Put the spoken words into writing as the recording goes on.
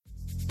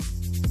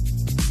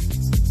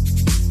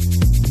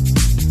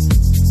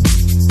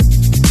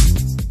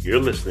You're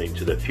listening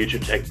to the Future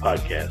Tech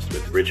Podcast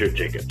with Richard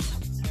Jacobs.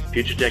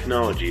 Future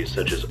technologies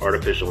such as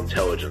artificial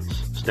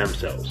intelligence, stem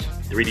cells,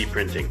 3D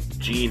printing,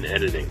 gene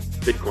editing,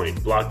 Bitcoin,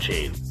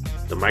 blockchain,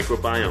 the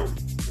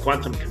microbiome,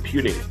 quantum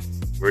computing,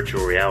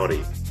 virtual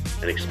reality,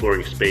 and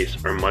exploring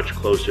space are much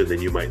closer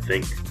than you might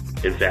think.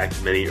 In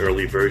fact, many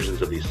early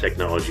versions of these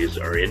technologies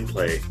are in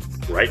play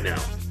right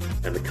now,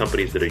 and the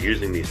companies that are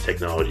using these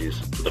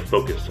technologies are the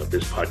focus of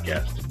this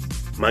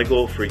podcast. My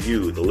goal for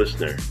you, the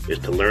listener, is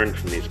to learn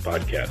from these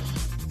podcasts.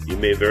 You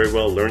may very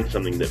well learn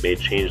something that may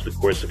change the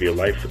course of your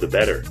life for the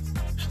better,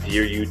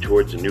 steer you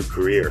towards a new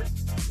career,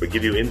 or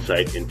give you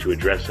insight into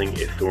addressing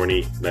a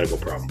thorny medical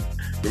problem.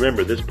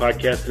 Remember, this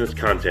podcast and its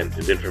content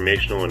is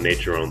informational in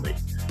nature only.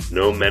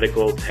 No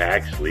medical,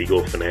 tax,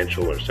 legal,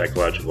 financial, or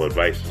psychological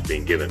advice is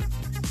being given.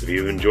 If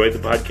you've enjoyed the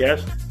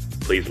podcast,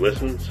 please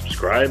listen,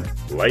 subscribe,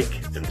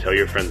 like, and tell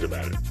your friends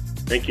about it.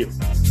 Thank you.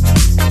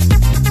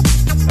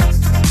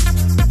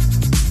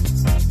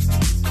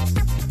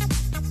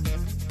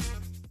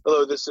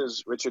 Hello, this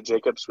is Richard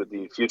Jacobs with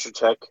the Future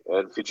Tech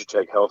and Future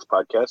Tech Health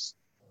podcast.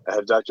 I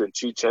have Dr.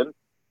 Chen.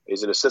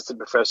 He's an assistant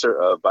professor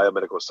of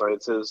biomedical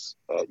sciences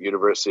at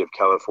University of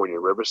California,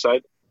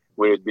 Riverside.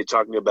 We'd be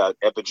talking about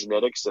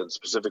epigenetics and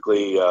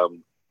specifically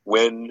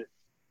when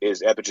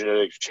is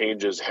epigenetic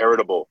changes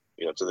heritable,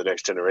 to the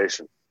next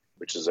generation,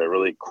 which is a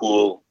really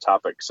cool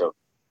topic. So,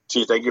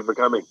 Chi, thank you for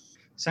coming.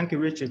 Thank you,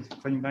 Richard,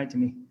 for inviting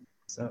me.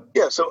 So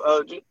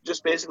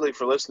just basically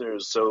for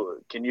listeners, so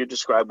can you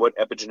describe what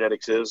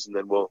epigenetics is, and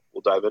then we'll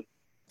dive in?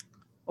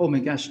 Oh my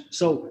gosh.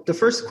 So the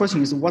first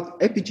question is what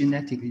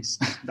epigenetic is.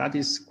 That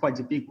is quite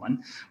a big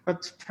one.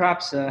 But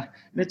perhaps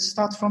let's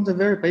start from the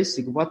very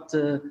basic, what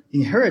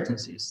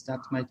inheritance is. That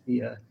might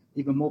be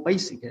even more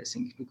basic, I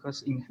think,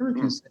 because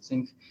inheritance, I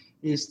think,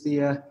 is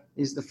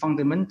the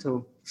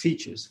fundamental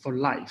features for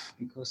life,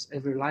 because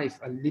every life,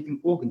 a living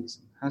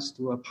organism, has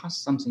to pass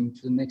something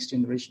to the next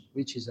generation,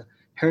 which is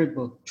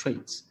heritable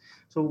traits.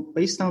 So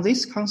based on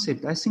this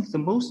concept, I think the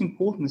most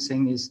important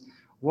thing is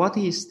what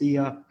is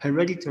the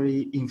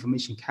hereditary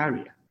information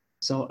carrier.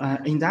 So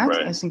in that,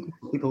 right. I think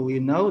people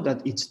will know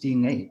that it's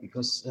DNA,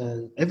 because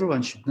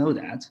everyone should know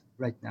that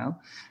right now.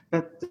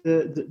 But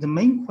the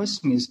main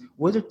question is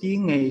whether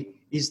DNA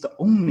is the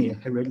only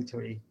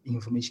hereditary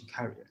information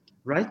carrier.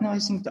 Right now, I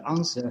think the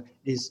answer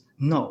is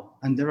no,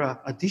 and there are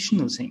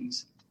additional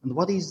things. And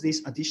what is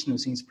these additional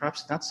things?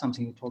 Perhaps that's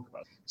something to talk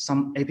about.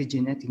 Some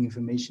epigenetic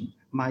information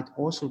might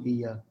also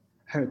be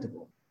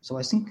heritable. So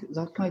I think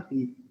that might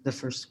be the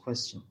first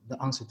question,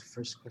 the answer to the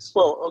first question.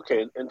 Well,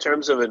 okay. In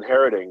terms of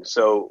inheriting,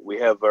 so we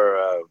have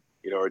our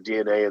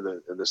DNA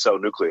in the cell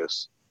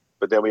nucleus,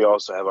 but then we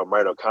also have our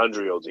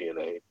mitochondrial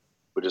DNA,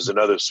 which is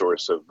another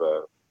source of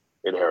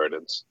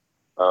inheritance.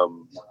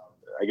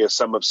 I guess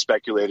some have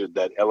speculated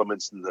that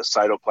elements in the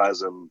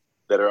cytoplasm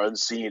that are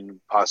unseen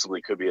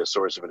possibly could be a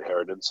source of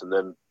inheritance. And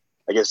then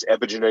I guess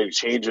epigenetic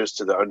changes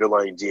to the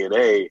underlying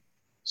DNA,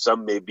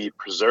 some may be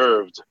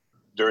preserved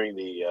during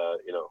the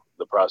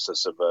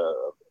process of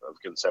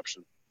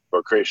conception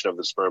or creation of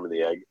the sperm and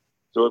the egg.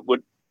 So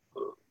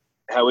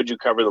how would you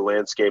cover the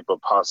landscape of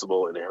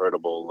possible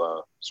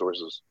inheritable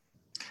sources?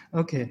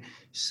 Okay,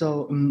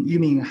 so you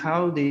mean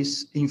how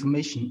this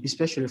information,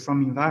 especially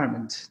from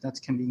environment,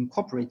 that can be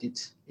incorporated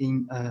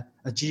in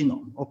a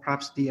genome, or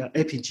perhaps the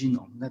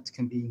epigenome that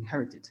can be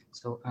inherited?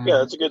 So yeah,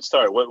 that's a good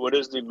start. What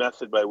is the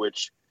method by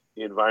which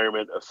the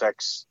environment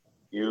affects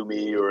you,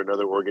 me, or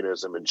another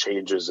organism and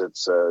changes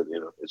its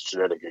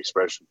genetic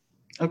expression?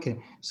 Okay,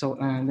 so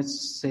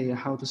let's say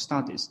how to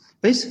start this.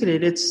 Basically,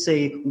 let's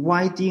say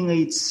why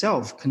DNA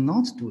itself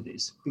cannot do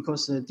this,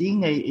 because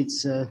DNA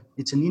it's a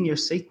linear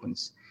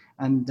sequence.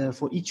 And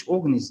for each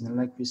organism,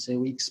 like we say,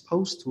 we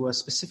expose to a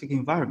specific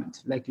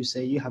environment. Like you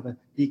say, you have a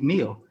big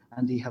meal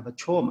and you have a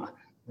trauma.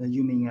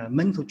 You mean a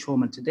mental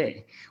trauma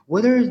today.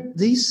 Whether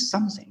this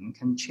something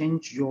can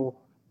change your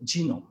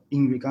genome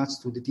in regards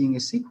to the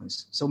DNA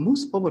sequence. So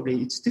most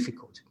probably it's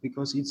difficult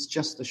because it's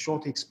just a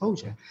short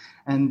exposure.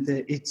 And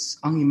it's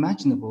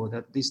unimaginable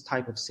that this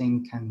type of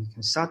thing can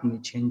suddenly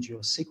change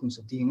your sequence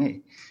of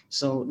DNA.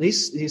 So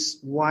this is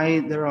why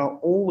there are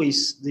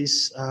always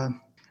this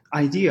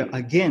idea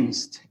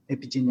against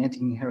epigenetic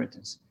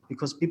inheritance,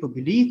 because people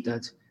believe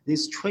that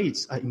these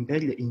traits are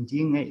embedded in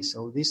DNA.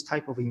 So this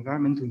type of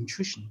environmental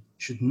intrusion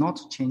should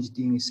not change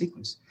DNA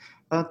sequence.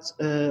 But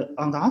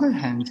on the other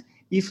hand,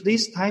 if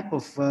this type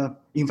of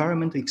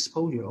environmental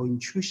exposure or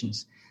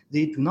intrusions,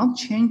 they do not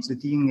change the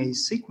DNA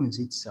sequence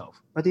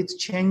itself, but it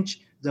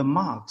change the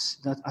marks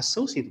that are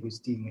associated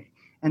with DNA.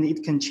 And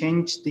it can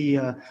change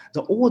the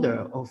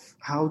order of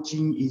how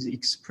gene is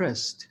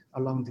expressed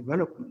along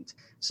development.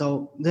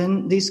 So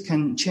then this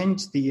can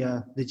change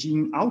the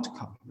gene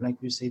outcome, like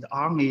we say, the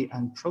RNA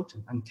and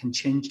protein, and can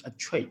change a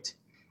trait.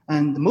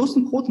 And most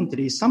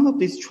importantly, some of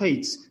these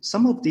traits,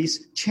 some of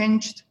these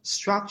changed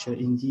structure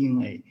in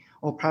DNA,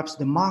 or perhaps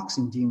the marks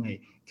in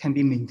DNA, can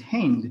be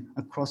maintained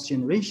across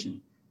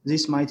generation.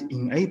 This might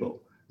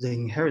enable the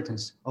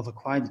inheritance of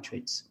acquired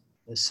traits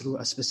through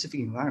a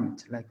specific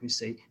environment, like we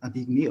say, a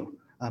big meal,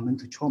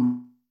 mental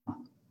trauma.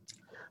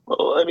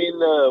 Well, I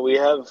mean, we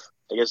have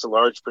I guess, a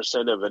large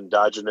percent of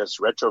endogenous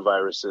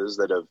retroviruses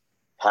that have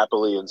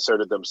happily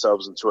inserted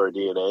themselves into our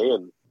DNA.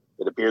 And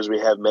it appears we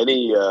have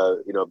many,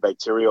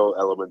 bacterial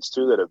elements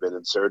too that have been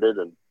inserted.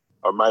 And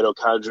our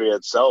mitochondria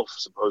itself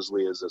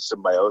supposedly is a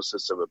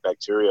symbiosis of a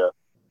bacteria,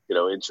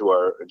 into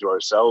our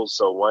cells.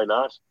 So why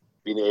not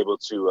being able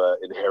to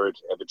inherit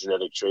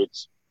epigenetic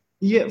traits?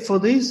 Yeah, for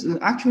this,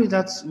 actually,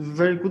 that's a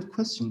very good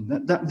question.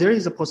 That there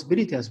is a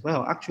possibility as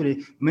well.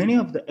 Actually, many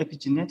of the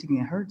epigenetic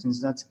inheritance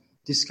that's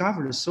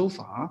discovered so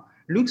far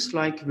looks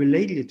like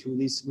related to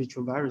this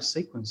retrovirus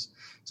sequence.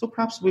 So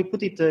perhaps we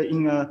put it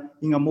in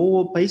a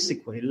more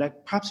basic way.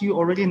 Like perhaps you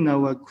already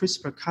know a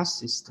CRISPR-Cas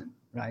system,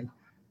 right?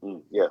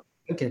 Yeah.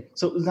 Okay,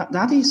 so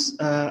that is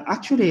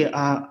actually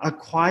a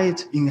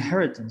acquired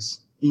inheritance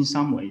in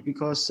some way,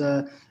 because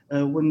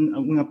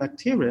when a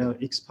bacteria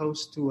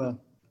exposed to a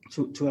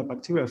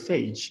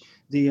bacteriophage,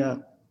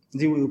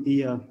 there will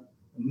be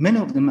many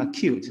of them are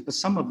killed, but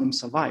some of them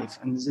survive,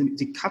 and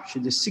they capture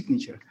the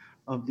signature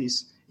of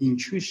this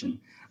intrusion,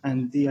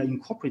 and they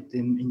incorporate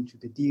them into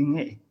the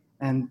DNA.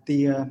 And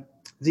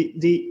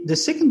the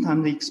second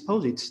time they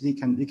expose it, they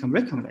can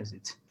recognize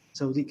it,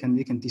 so they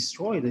can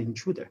destroy the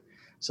intruder.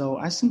 So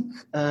I think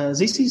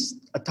this is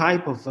a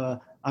type of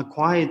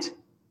acquired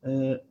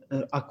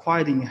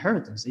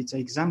inheritance. It's an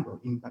example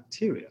in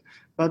bacteria,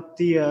 but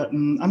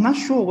I'm not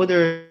sure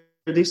whether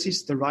this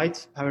is the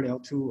right parallel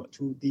to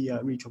the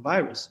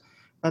retrovirus.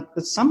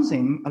 But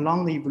something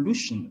along the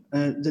evolution,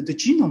 the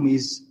genome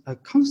is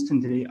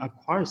constantly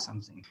acquire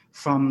something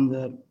from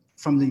the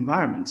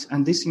environment,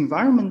 and this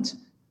environment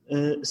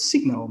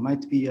signal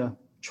might be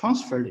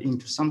transferred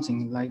into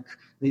something like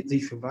the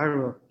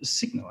retroviral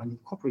signal and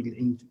incorporated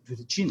into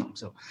the genome.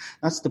 So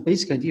that's the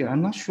basic idea.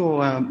 I'm not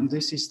sure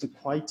this is the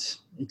right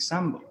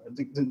example,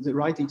 the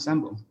right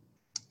example.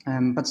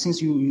 But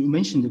since you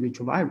mentioned the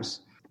retrovirus,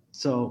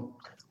 so.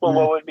 Well,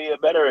 what would be a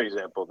better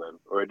example then,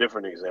 or a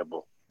different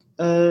example?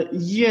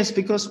 Yes,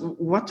 because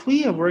what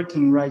we are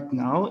working right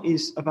now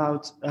is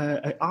about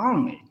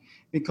RNA.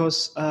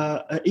 Because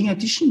in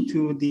addition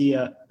to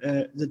the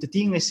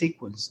DNA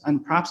sequence,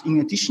 and perhaps in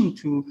addition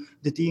to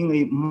the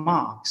DNA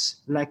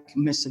marks like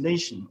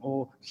methylation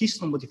or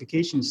histone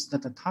modifications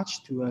that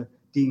attach to a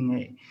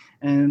DNA,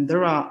 and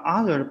there are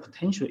other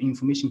potential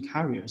information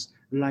carriers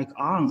like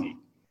RNA.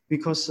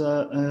 Because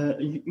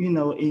in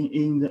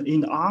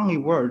the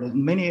RNA world,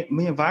 many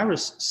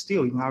viruses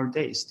still in our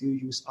days still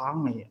use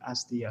RNA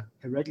as the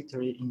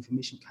hereditary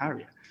information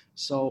carrier.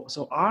 So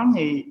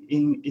RNA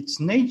in its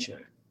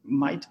nature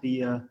might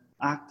be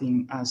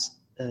acting as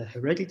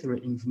hereditary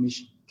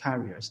information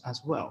carriers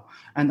as well.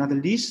 And at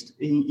least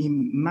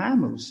in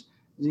mammals,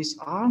 these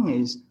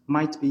RNAs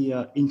might be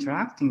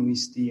interacting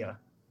with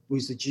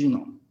the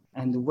genome,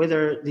 and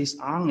whether these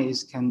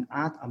RNAs can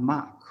add a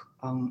mark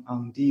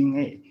on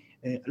DNA,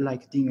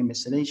 like DNA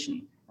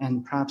methylation,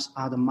 and perhaps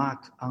add a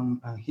mark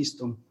on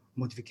histone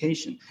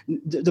modification.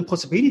 The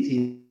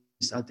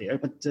possibilities are there,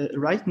 but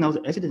right now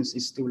the evidence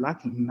is still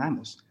lacking in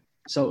mammals.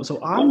 So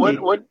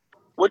RNA.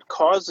 What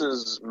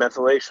causes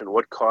methylation?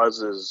 What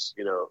causes,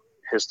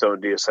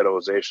 histone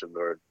deacetylation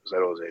or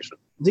acetylation?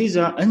 These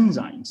are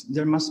enzymes.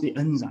 There must be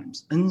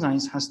enzymes.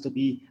 Enzymes has to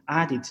be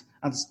added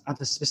at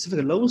a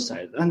specific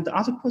loci. And the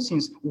other question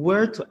is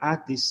where to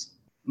add this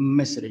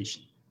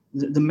methylation.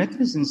 The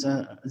mechanisms,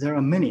 there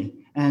are many.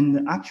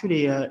 And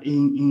actually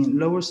in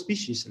lower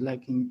species,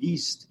 like in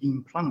yeast,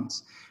 in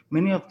plants,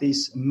 many of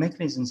these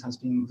mechanisms has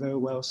been very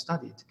well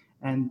studied.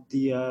 And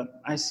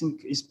I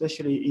think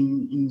especially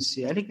in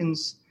C.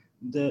 elegans,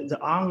 the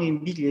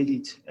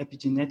RNA-mediated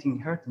epigenetic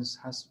inheritance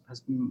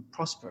has been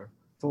prospered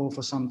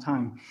for some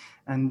time.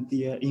 And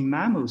in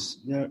mammals,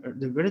 there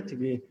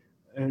relatively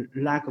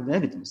lack of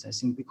evidence, I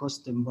think,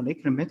 because the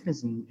molecular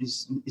mechanism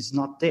is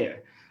not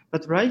there.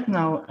 But right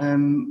now,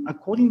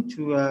 according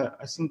to,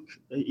 I think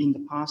in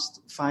the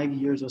past 5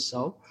 years or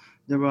so,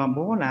 there are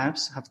more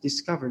labs have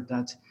discovered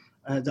that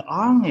the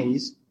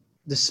RNAs,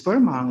 the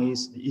sperm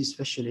RNAs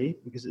especially,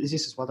 because this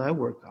is what I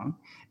work on,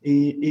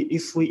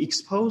 if we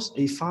expose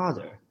a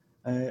father,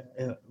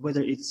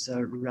 whether it's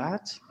a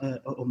rat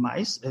or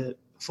mice,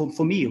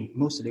 for me,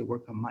 mostly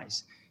work on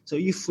mice. So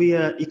if we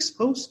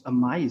expose a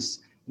mice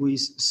with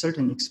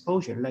certain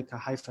exposure, like a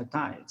high-fat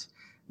diet,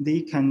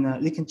 they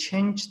can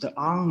change the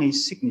RNA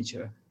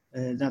signature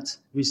that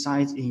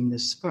resides in the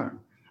sperm.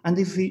 And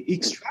if we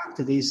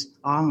extract these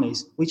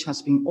RNAs, which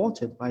has been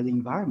altered by the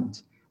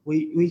environment,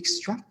 we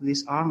extract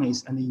these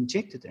RNAs and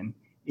inject them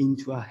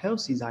into a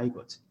healthy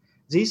zygote.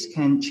 This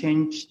can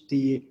change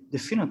the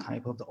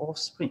phenotype of the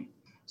offspring.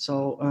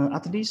 So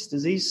at least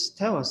this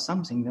tells us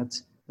something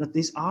that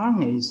these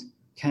RNAs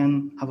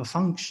can have a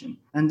function,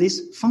 and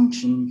this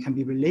function can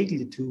be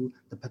related to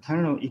the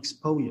paternal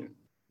exposure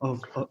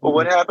of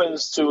what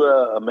happens to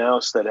a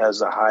mouse that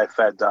has a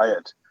high-fat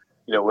diet?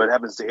 What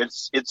happens to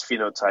its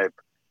phenotype,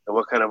 and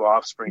what kind of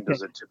offspring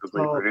does it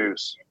typically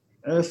produce?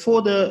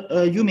 For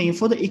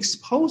the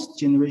exposed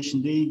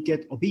generation, they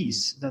get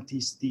obese. That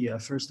is the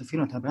first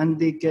phenotype, and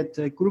they get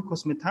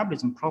glucose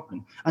metabolism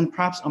problem, and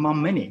perhaps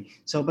among many.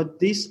 So, but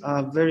these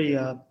are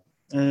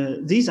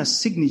these are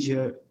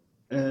signature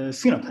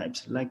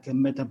phenotypes like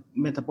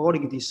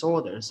metabolic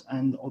disorders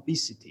and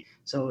obesity.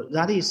 So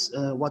that is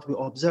what we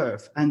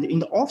observe. And in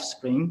the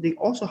offspring, they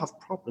also have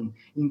problem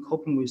in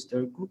coping with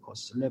their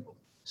glucose level.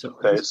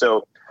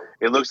 So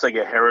it looks like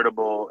a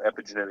heritable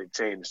epigenetic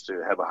change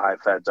to have a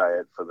high-fat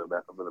diet for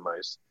the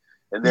mice.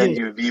 And then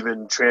you've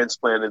even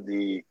transplanted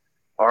the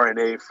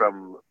RNA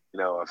from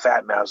a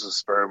fat mouse's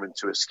sperm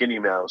into a skinny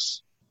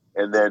mouse,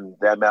 and then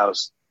that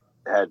mouse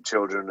had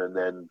children, and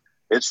then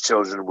its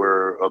children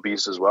were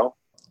obese as well,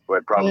 who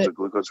had problems with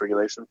glucose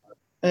regulation.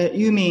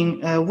 You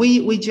mean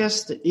we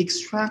just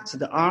extract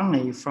the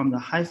RNA from the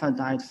high-fat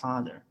diet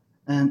father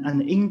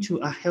and into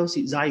a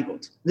healthy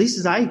zygote.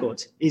 This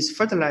zygote is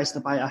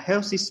fertilized by a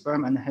healthy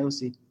sperm and a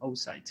healthy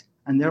oocyte,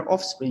 and their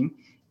offspring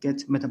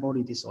get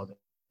metabolic disorder.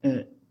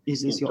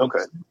 Is this your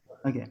understanding?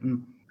 Okay.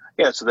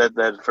 Yeah, so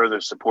that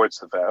further supports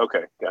the fact.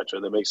 Okay, gotcha.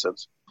 That makes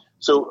sense.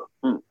 So,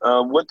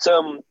 what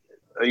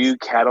are you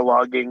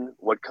cataloging?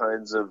 What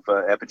kinds of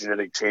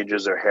epigenetic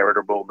changes are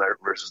heritable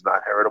versus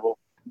not heritable?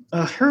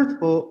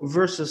 Heritable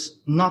versus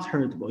not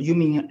heritable. You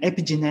mean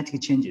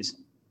epigenetic changes?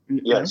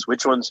 Yes. Right?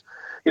 Which ones?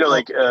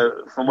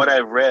 From what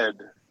I've read,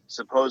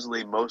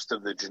 supposedly most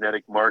of the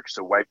genetic marks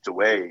are wiped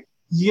away.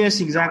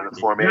 Yes, exactly. In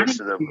the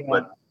formation of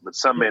them, but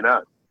some may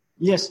not.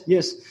 Yes.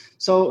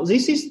 So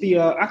this is the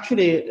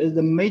actually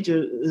the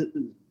major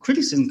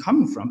criticism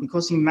coming from,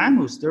 because in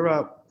mammals there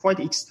are quite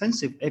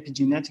extensive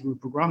epigenetic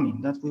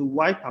reprogramming that will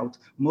wipe out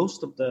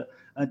most of the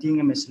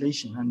DNA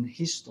methylation and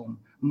histone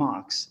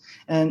marks.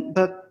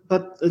 But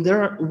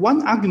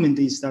one argument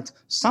is that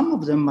some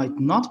of them might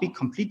not be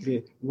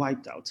completely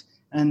wiped out,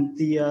 and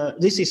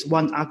this is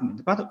one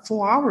argument. But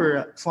for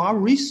our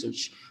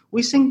research,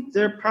 we think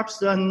there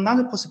perhaps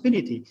another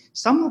possibility.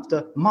 Some of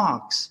the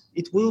marks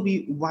it will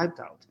be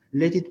wiped out.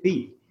 Let it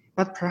be.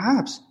 But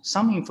perhaps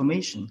some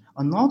information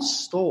are not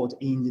stored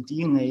in the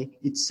DNA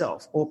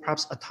itself, or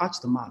perhaps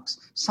attached to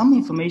marks. Some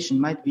information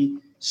might be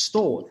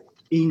stored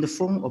in the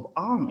form of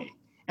RNA.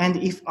 And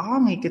if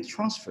RNA gets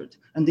transferred,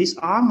 and this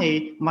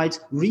RNA might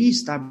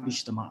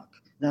reestablish the mark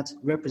that's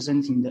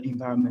representing the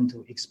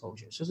environmental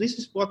exposure. So this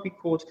is what we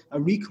call a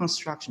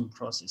reconstruction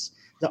process.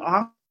 The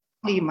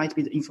RNA might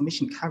be the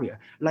information carrier,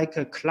 like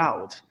a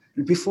cloud.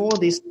 Before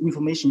this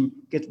information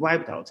gets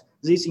wiped out,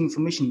 this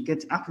information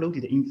gets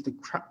uploaded into the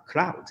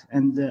cloud,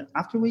 and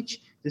after which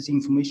this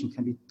information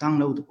can be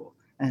downloadable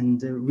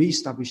and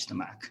reestablish the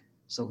mark.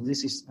 So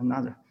this is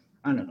another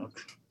analog.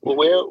 Well,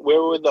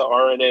 where would the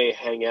RNA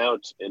hang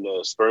out in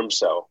a sperm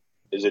cell?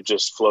 Is it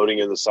just floating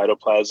in the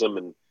cytoplasm,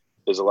 and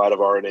there's a lot of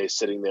RNA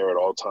sitting there at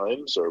all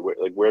times, or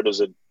where does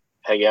it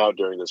hang out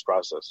during this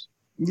process?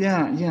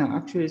 Yeah.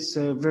 Actually, it's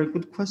a very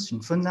good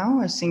question. For now,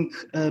 I think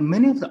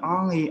many of the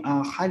RNA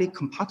are highly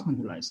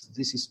compartmentalized.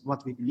 This is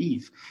what we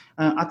believe.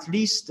 At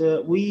least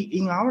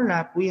in our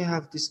lab, we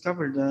have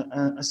discovered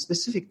a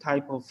specific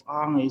type of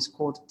RNAs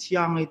called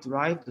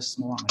tRNA-derived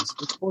small RNAs.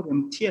 We call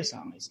them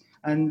tsRNAs.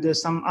 And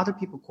some other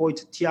people call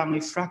it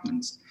tRNA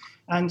fragments.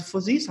 And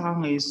for these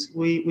RNAs,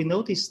 we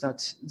noticed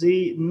that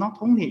they not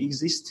only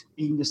exist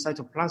in the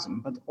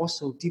cytoplasm, but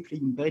also deeply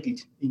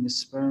embedded in the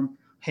sperm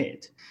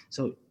head.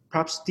 So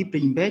perhaps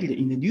deeply embedded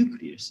in the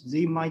nucleus.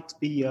 They might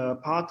be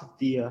part of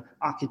the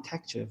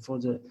architecture for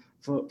the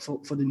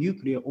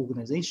nuclear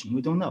organization.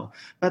 We don't know.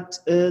 But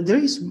there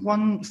is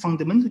one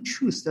fundamental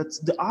truth, that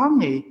the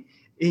RNA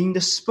in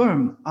the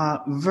sperm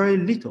are very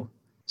little.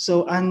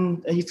 So,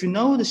 and if you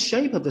know the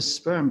shape of the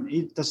sperm,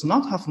 it does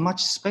not have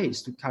much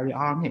space to carry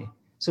RNA.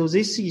 So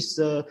this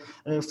is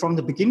from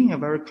the beginning a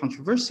very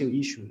controversial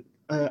issue.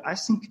 I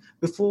think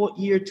before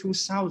year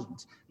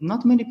 2000,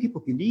 not many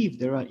people believe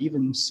there are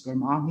even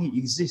sperm RNA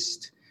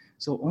exist.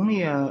 So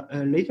only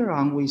later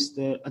on, with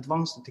the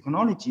advanced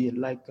technology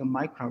like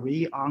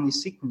microarray RNA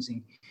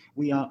sequencing,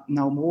 we are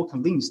now more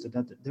convinced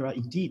that there are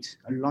indeed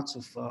lots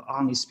of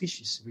RNA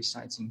species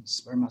resides in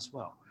sperm as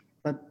well.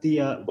 But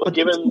yes,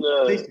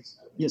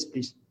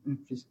 please.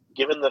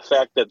 Given the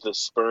fact that the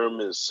sperm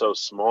is so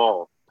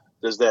small,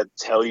 does that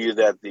tell you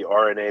that the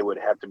RNA would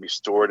have to be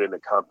stored in a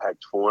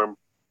compact form,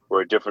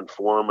 or a different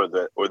form,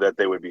 or that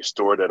they would be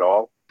stored at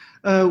all?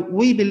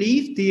 We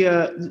believe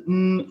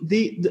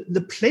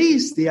the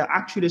place they are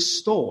actually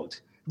stored,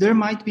 there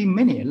might be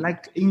many.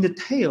 Like in the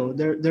tail,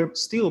 there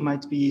still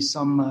might be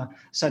some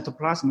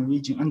cytoplasmic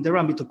region, and there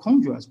are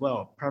mitochondria as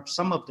well. Perhaps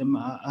some of them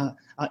are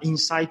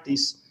inside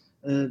this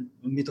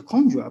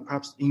mitochondria,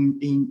 perhaps in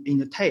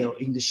the tail,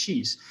 in the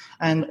sheath.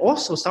 And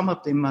also some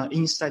of them are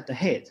inside the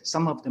head,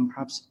 some of them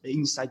perhaps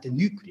inside the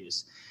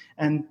nucleus.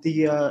 And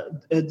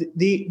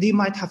they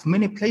might have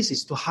many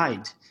places to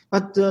hide.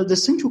 But the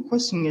central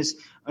question is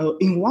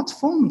in what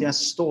form they are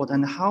stored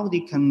and how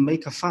they can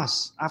make a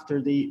fuss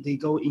after they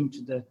go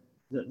into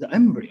the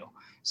embryo.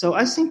 So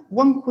I think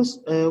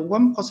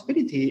one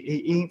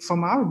possibility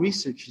from our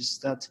research is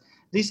that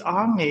this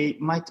RNA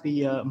might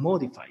be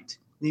modified.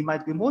 They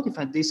might be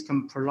modified. This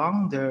can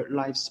prolong their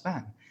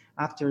lifespan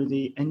after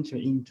they enter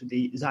into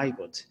the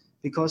zygote.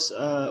 Because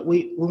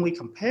when we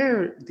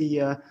compare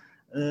the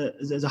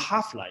the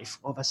half-life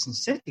of a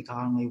synthetic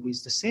RNA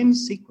with the same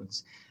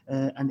sequence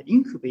and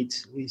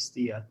incubate with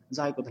the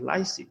zygote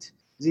lysate.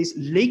 These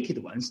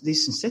liquid ones,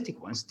 these synthetic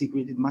ones,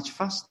 degraded much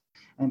faster,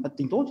 but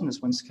the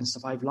endogenous ones can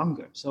survive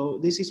longer. So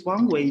this is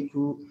one way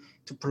to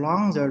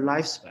prolong their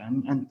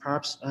lifespan and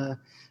perhaps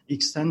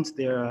extend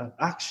their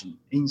action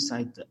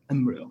inside the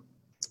embryo.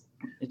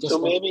 So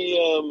maybe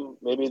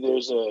there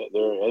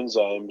are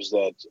enzymes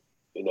that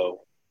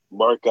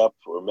mark up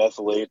or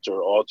methylate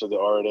or alter the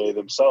RNA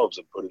themselves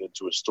and put it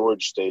into a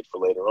storage state for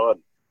later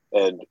on,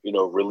 and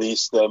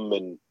release them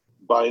and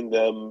bind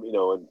them,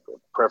 and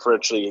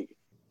preferentially,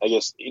 I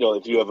guess,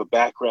 if you have a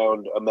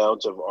background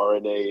amount of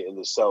RNA in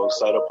the cell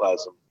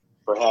cytoplasm,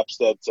 perhaps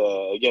that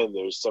again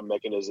there's some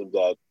mechanism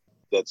that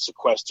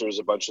sequesters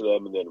a bunch of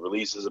them and then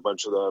releases a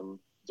bunch of them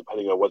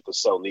depending on what the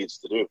cell needs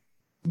to do.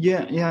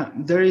 Yeah,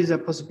 there is a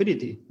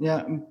possibility.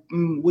 Yeah,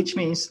 which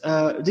means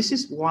this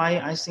is why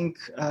I think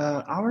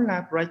our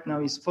lab right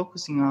now is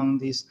focusing on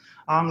this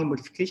RNA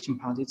modification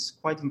part. It's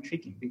quite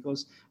intriguing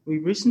because we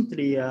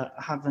recently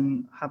have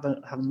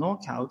a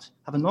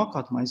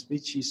knockout mice,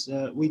 which is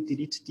we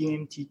delete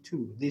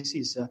DMT2. This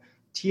is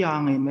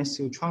tRNA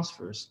methyl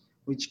transfers,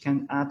 which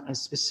can add a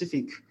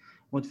specific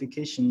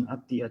modification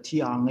at the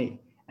tRNA.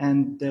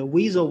 And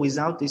with or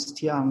without this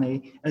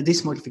tRNA,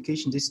 this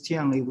modification, this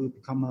tRNA will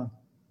become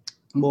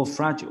more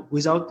fragile.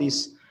 Without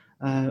this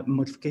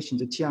modification,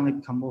 the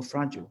tRNA become more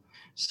fragile.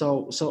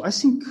 So I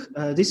think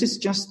this is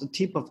just the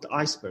tip of the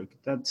iceberg,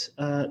 that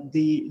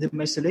the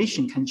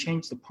methylation can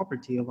change the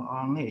property of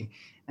RNA.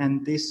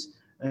 And this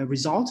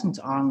resultant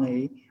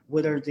RNA,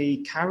 whether they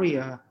carry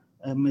a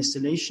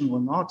methylation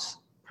or not,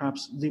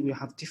 perhaps they will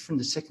have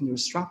different secondary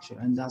structure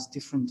and thus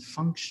different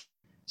function.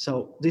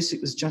 So this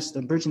is just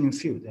a burgeoning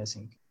field, I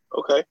think.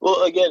 Okay.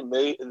 Well, again,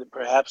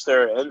 perhaps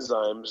there are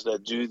enzymes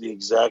that do the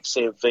exact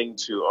same thing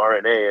to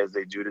RNA as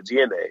they do to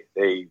DNA.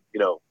 They,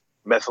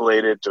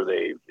 methylate it, or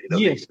they,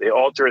 yes. they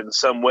alter it in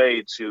some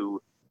way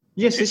to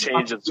change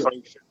its yes.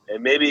 function.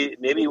 And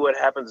maybe what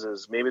happens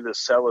is maybe the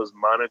cell is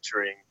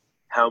monitoring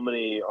how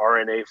many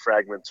RNA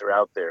fragments are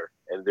out there,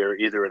 and they're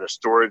either in a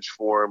storage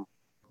form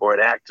or an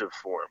active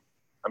form.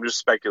 I'm just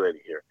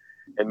speculating here.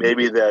 And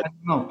maybe that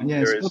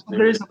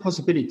there is a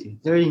possibility.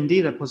 There is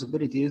indeed a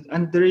possibility,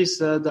 and there is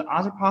the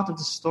other part of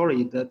the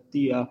story that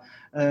the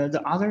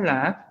other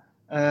lab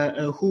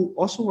who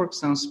also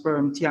works on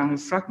sperm tRNA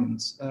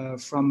fragments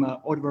from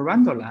Oliver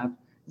Randall lab,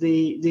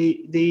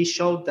 they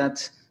showed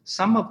that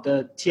some of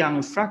the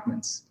tRNA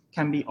fragments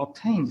can be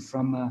obtained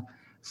from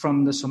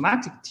the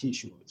somatic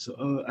tissue,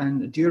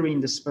 and during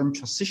the sperm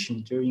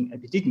transition during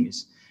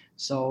epididymis.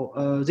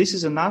 So this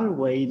is another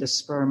way the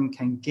sperm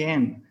can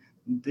gain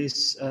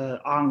this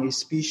RNA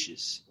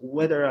species,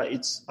 whether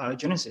it's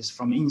biogenesis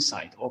from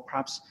inside or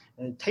perhaps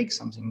take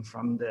something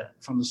from the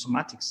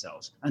somatic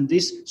cells. And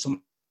these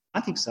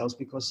somatic cells,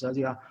 because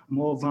they are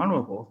more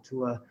vulnerable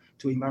to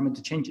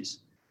environmental changes.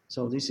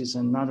 So this is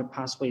another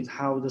pathway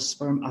how the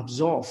sperm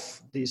absorb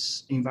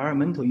this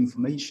environmental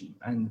information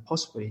and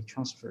possibly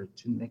transfer it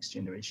to the next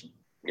generation.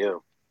 Yeah.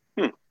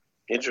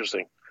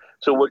 Interesting.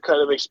 So what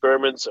kind of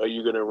experiments are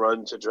you going to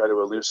run to try to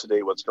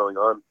elucidate what's going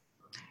on?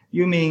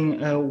 You mean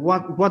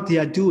what they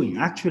are doing?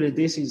 Actually,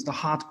 this is the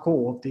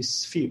hardcore of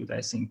this field,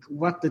 I think,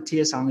 what the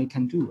tsRNA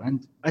can do.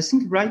 And I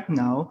think right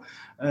now,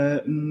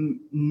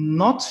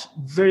 not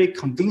very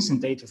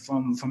convincing data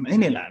from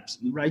any labs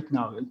right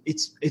now.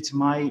 It's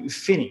my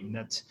feeling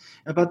that,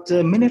 but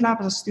many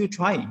labs are still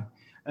trying.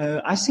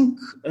 I think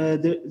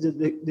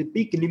the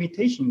big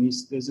limitation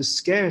is the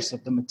scarce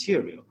of the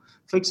material.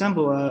 For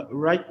example,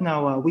 right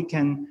now we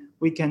can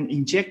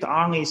inject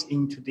RNAs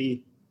into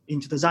the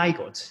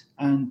zygote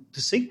and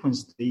to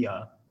sequence the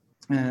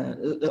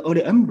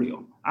early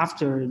embryo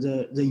after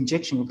the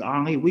injection of the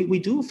RNA. We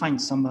do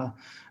find some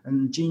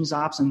genes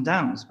ups and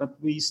downs, but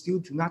we still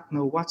do not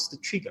know what's the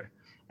trigger.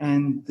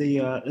 And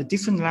the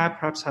different lab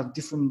perhaps have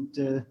different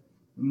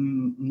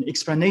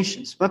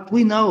explanations. But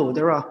we know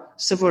there are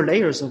several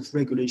layers of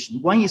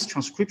regulation. One is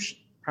transcription.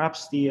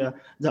 Perhaps the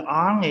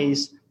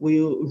RNAs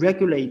will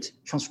regulate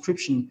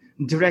transcription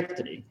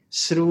directly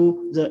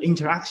through the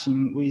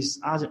interaction with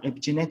other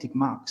epigenetic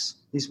marks.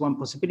 This is one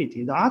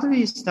possibility. The other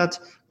is that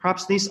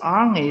perhaps these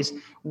RNAs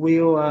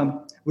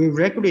will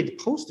regulate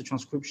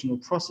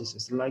post-transcriptional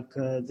processes like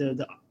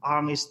the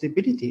RNA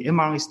stability,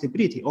 mRNA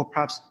stability, or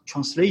perhaps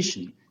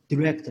translation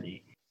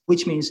directly,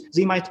 which means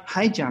they might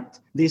hijack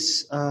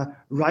this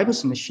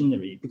ribosome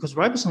machinery, because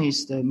ribosome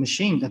is the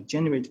machine that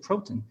generates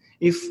protein.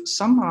 If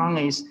some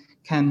RNAs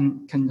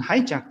can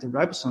hijack the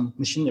ribosome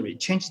machinery,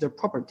 change their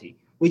property,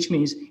 which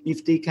means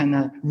if they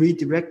can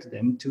redirect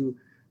them to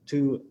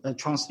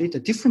translate a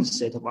different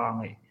set of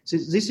RNA. So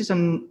this is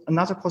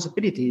another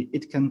possibility.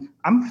 It can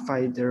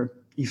amplify their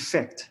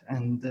effect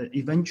and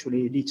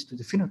eventually lead to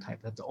the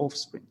phenotype of the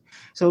offspring.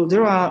 So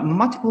there are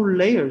multiple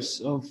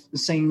layers of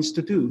things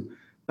to do.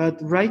 But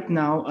right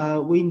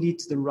now, we need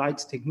the right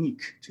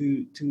technique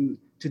to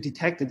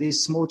detect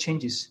these small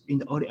changes in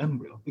the early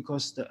embryo,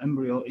 because the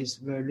embryo is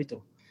very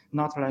little.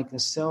 Not like the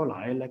cell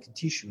line, like a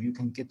tissue, you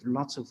can get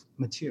lots of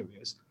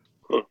materials.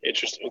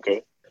 Interesting.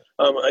 Okay.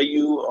 Are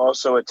you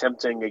also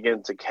attempting,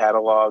 again, to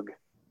catalog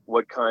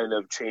what kind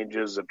of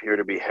changes appear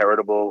to be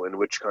heritable and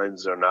which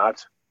kinds are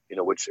not?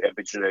 Which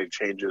epigenetic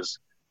changes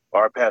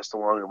are passed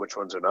along and which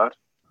ones are not?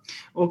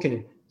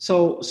 Okay,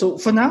 so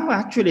for now,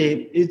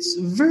 actually, it's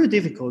very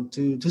difficult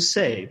to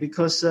say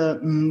because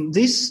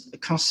this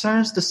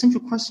concerns the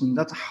central question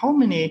that how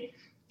many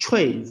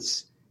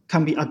traits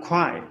can be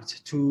acquired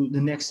to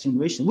the next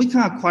generation. We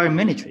can acquire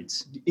many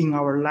traits in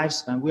our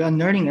lifespan. We are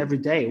learning every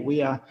day.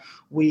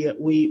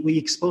 We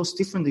expose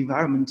different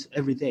environment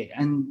every day,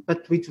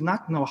 but we do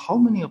not know how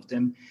many of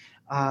them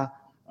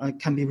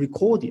can be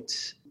recorded.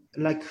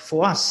 Like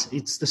for us,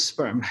 it's the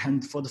sperm,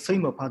 and for the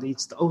female part,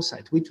 it's the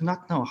oocyte. We do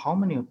not know how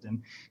many of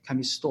them can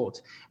be stored,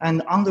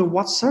 and under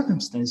what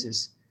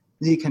circumstances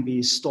they can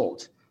be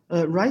stored.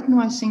 Right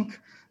now, I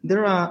think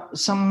there are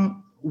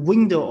some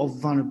window of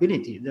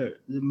vulnerability. There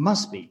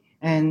must be,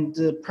 and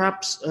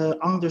perhaps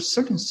under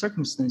certain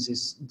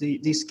circumstances,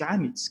 these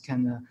gametes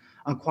can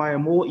acquire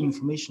more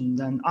information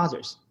than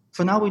others.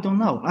 For now, we don't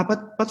know.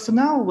 But for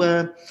now,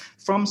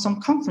 from some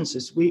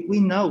conferences, we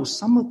know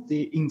some of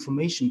the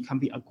information can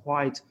be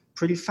acquired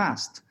pretty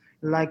fast.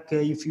 Like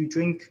if you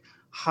drink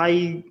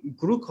high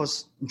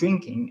glucose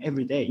drinking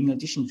every day in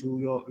addition to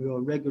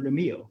your regular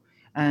meal,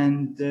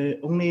 and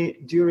only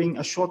during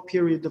a short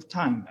period of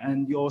time,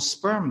 and your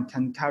sperm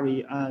can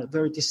carry a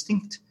very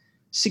distinct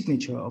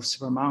signature of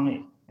sperm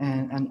RNA.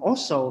 And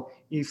also,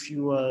 if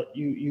you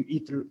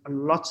eat a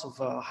lot of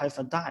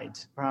high-fat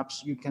diet,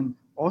 perhaps you can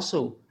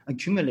also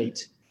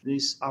accumulate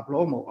this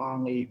abnormal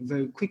RNA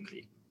very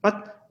quickly.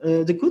 But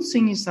the good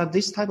thing is that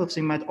this type of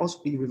thing might also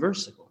be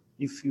reversible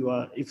if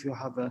you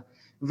have a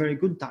very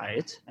good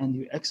diet and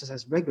you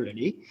exercise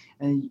regularly,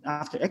 and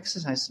after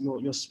exercise,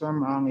 your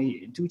sperm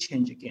RNA do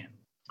change again.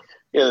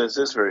 Yeah, this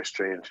is very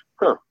strange.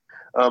 Huh.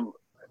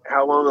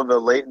 How long of a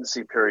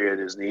latency period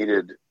is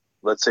needed?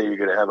 Let's say you're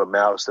going to have a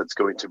mouse that's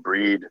going to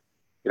breed.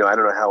 I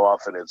don't know how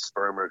often its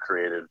sperm are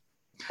created,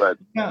 but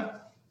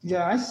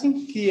yeah, I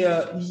think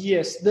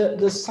yes,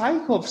 the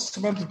cycle of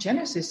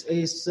spermatogenesis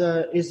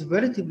is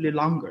relatively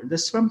longer. The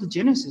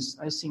spermatogenesis,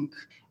 I think,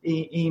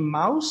 in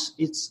mouse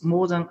it's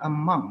more than a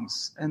month,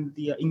 and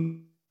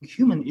in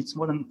human it's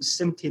more than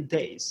 70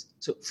 days.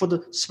 So for the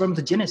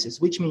spermatogenesis,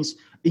 which means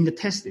in the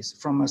testis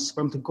from a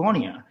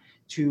spermatogonia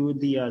to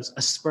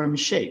a sperm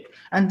shape,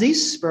 and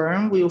this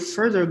sperm will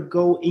further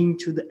go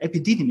into the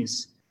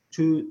epididymis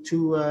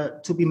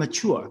to be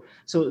mature.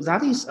 So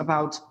that is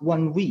about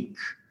 1 week.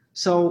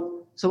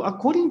 So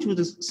according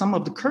to some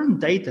of the current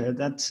data,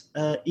 that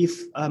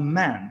if a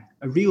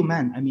real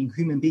man, I mean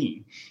human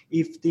being,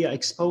 if they are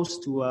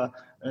exposed to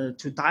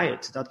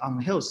diet that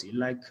unhealthy,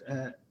 like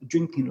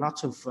drinking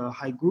lots of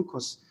high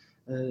glucose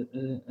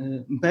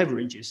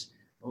beverages,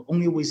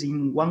 only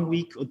within 1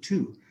 week or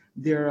two,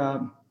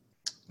 their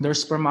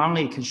sperm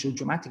RNA can show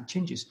dramatic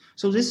changes.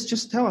 So this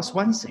just tells us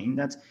one thing,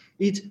 that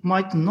it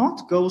might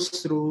not go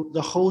through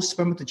the whole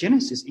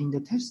spermatogenesis in the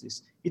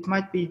testis. It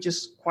might be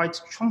just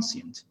quite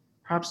transient.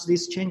 Perhaps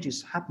these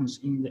changes happens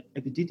in the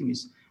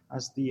epididymis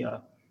as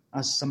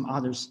some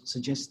others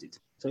suggested.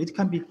 So it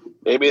can be.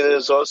 Maybe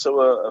there's also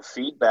a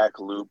feedback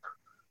loop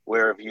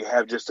where if you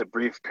have just a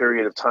brief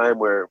period of time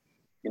where,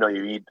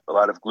 you eat a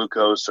lot of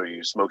glucose or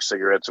you smoke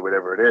cigarettes or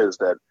whatever it is,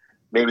 that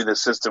maybe the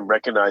system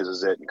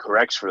recognizes it and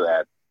corrects for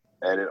that.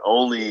 And it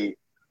only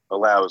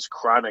allows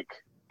chronic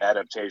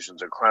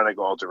adaptations or chronic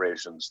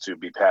alterations to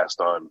be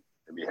passed on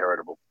and be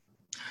heritable.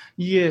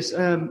 Yes.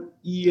 I'm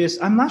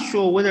not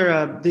sure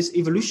whether this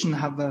evolution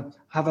have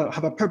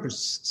a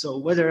purpose. So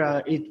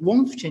whether it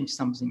won't change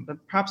something, but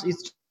perhaps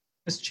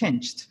it's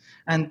changed.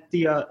 And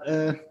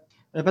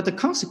but the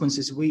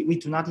consequences we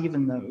do not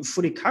even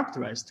fully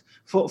characterized.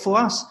 For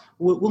us,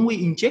 when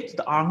we inject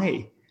the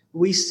RNA,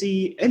 we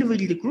see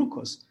elevated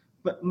glucose.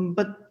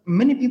 But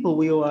many people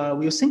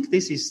will think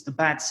this is the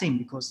bad thing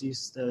because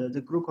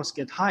the glucose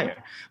get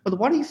higher. But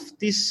what if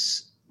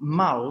this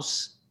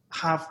mouse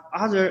have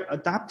other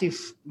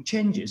adaptive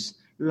changes,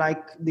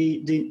 like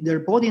their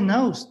body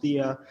knows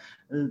the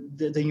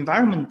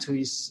environment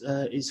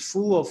is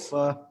full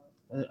of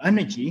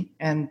energy,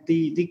 and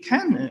they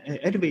can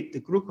elevate the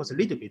glucose a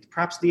little bit.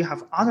 Perhaps they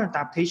have other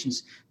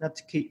adaptations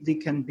that they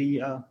can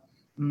be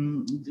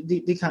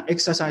they can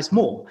exercise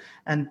more,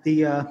 and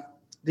they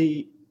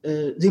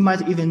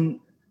might even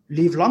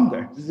live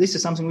longer. This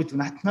is something we do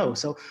not know.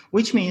 So,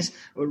 which means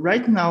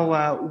right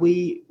now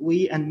we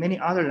and many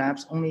other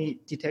labs only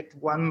detect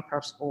one,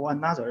 perhaps, or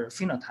another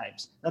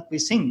phenotypes that we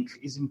think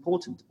is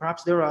important.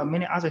 Perhaps there are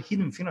many other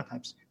hidden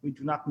phenotypes we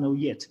do not know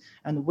yet,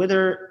 and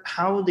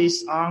how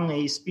this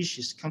RNA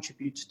species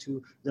contribute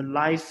to the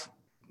life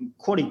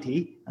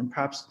quality and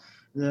perhaps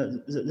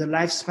the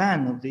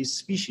lifespan of this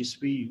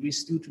species, we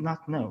still do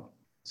not know.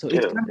 So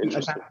it can be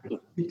adaptive.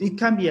 It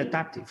can be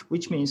adaptive,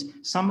 which means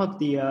some of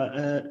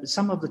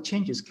the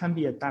changes can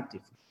be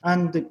adaptive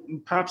and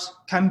perhaps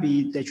can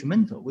be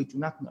detrimental. We do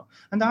not know.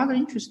 And the other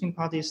interesting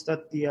part is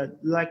that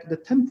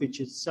the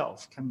temperature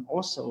itself can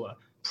also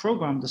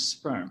program the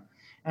sperm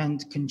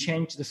and can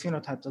change the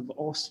phenotype of the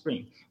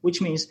offspring.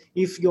 Which means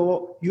if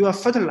you are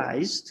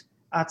fertilized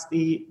at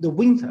the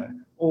winter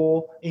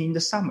or in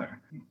the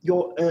summer,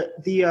 your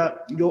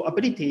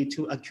ability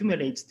to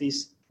accumulate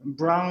this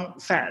brown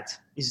fat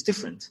is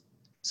different.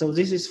 So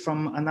this is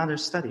from another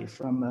study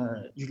from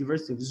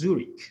University of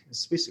Zurich,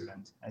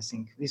 Switzerland. I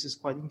think this is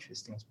quite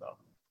interesting as well.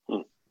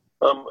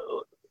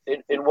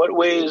 In what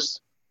ways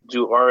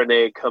do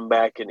RNA come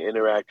back and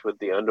interact with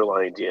the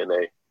underlying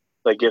DNA?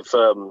 Like if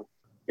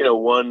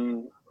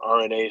one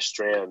RNA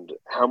strand,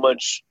 how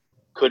much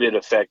could it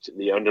affect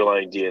the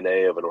underlying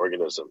DNA of an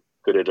organism?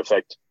 Could it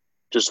affect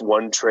just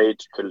one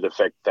trait? Could it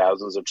affect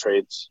thousands of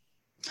traits?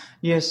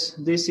 Yes,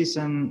 this is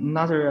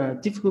another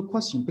difficult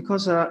question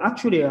because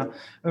actually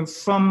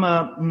from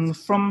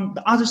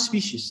the other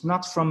species,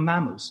 not from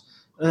mammals,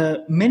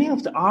 many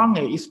of the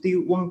RNA, if they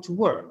want to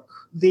work,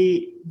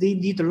 they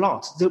need a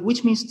lot,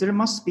 which means there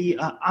must be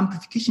an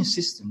amplification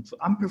system to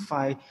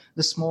amplify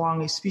the small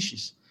RNA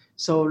species.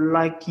 So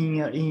like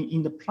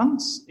in the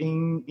plants,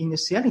 in the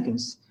C.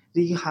 elegans,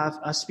 they have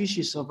a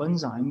species of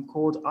enzyme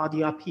called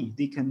RDRP.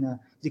 They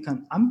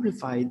can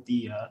amplify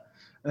the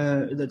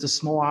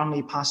small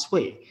RNA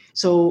pathway.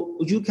 So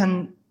you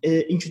can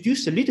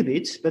introduce a little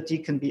bit, but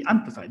it can be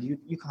amplified.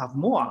 You can have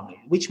more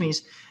RNA, which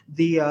means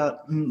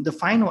the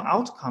final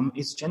outcome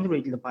is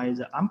generated by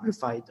the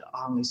amplified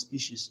RNA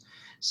species.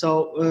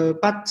 So,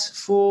 but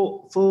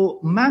for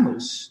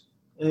mammals,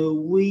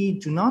 we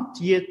do not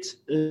yet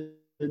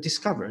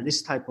discover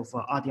this type of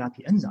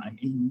RDRP enzyme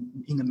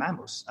in the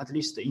mammals, at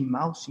least in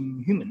mouse,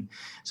 in human.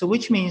 So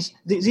which means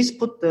this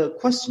put the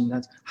question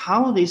that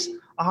how this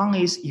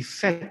RNA's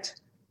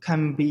effect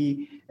can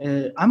be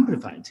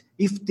amplified.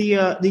 If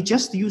they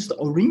just use the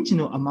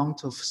original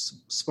amount of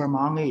sperm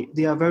RNA,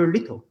 they are very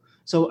little.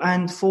 So,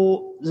 and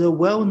for the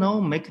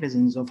well-known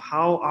mechanisms of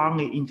how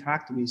RNA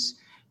interact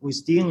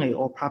with DNA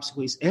or perhaps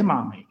with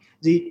mRNA,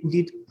 they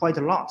need quite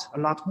a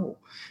lot more.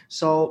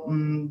 So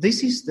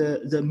this is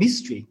the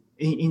mystery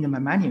in the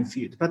mammalian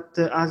field. But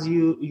as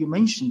you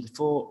mentioned,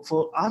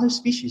 for other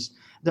species,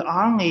 the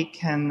RNA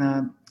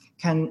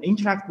can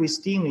interact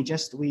with DNA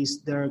just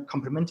with their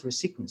complementary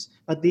sequence.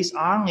 But this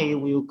RNA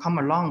will come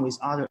along with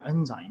other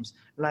enzymes,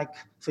 like,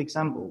 for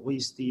example,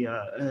 with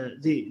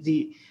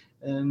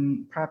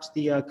perhaps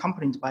the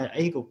accompanied by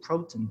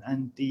agoprotein,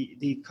 and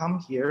they come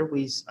here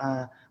with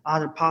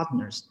other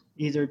partners,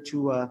 either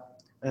to a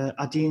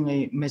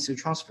DNA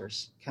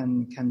methyltransfers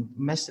can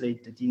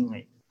methylate the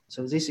DNA.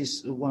 So this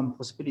is one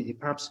possibility,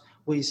 perhaps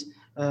with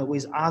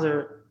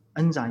other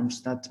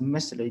enzymes that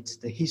methylate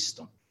the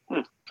histone.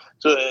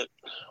 So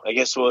I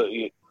guess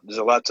there's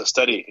a lot to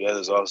study. Yeah,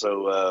 there's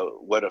also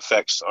what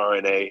affects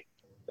RNA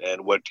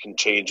and what can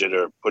change it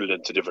or put it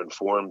into different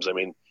forms. I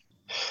mean,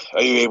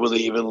 are you able to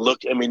even look?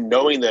 I mean,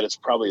 knowing that it's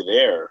probably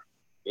there,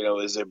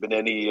 has there been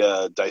any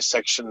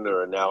dissection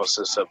or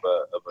analysis of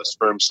a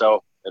sperm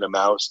cell in a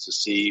mouse to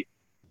see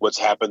what's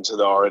happened to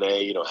the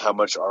RNA? How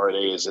much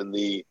RNA is in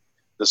the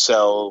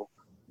cell?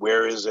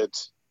 Where is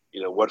it?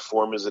 What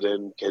form is it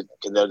in?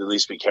 Can that at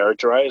least be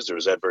characterized, or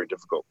is that very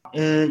difficult?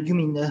 You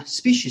mean the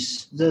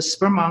species, the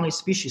sperm RNA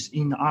species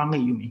in the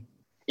RNA, you mean?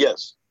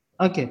 Yes.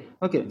 Okay.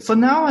 For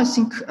now, I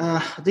think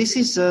this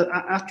is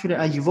actually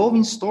an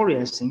evolving story,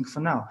 I think, for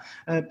now.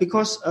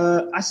 Because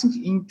I think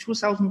in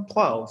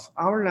 2012,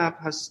 our lab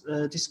has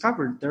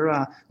discovered there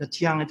are the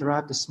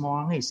tRNA-derived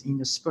small RNAs in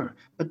the sperm.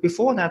 But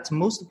before that,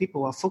 most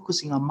people are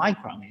focusing on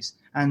microRNAs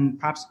and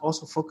perhaps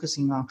also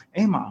focusing on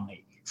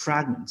mRNA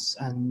fragments.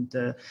 And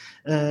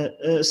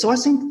so I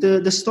think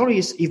the story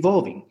is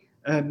evolving.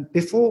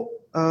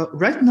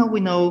 Right now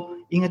we know,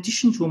 in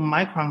addition to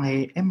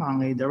microRNA,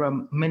 mRNA, there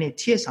are many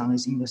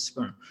tsRNAs in the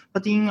sperm.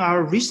 But in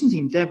our recent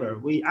endeavor,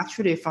 we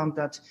actually found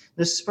that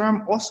the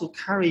sperm also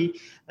carry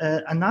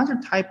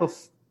another type of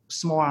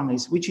small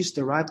RNAs, which is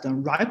derived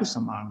from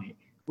ribosome RNA.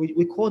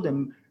 We call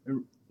them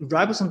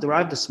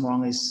ribosome-derived small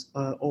RNAs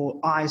or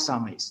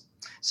RSRNAs.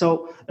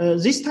 So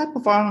this type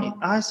of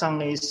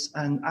RSRNAs,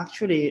 and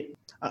actually,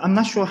 I'm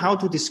not sure how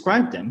to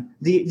describe them.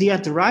 They are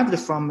derived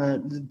from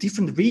the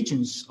different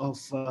regions of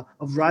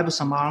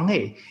ribosome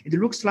RNA. It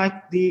looks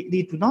like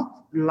they do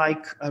not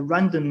like a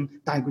random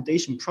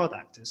degradation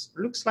product. It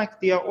looks like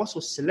they are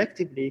also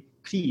selectively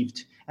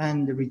cleaved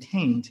and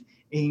retained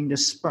in the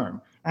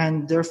sperm,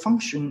 and their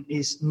function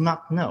is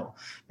not known.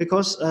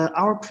 Because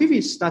our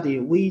previous study,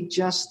 we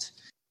just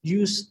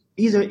used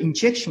either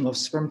injection of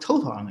sperm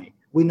total RNA.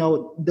 We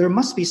know there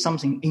must be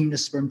something in the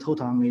sperm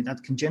total RNA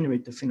that can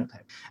generate the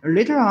phenotype.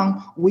 Later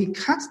on, we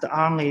cut the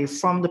RNA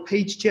from the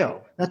page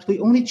gel that we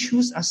only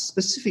choose a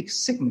specific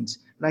segment,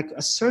 like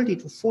a 30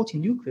 to 40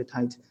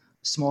 nucleotide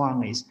small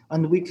RNAs,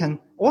 and we can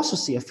also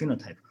see a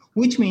phenotype,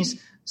 which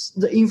means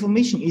the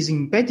information is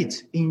embedded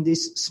in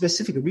this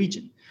specific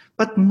region.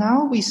 But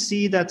now we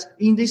see that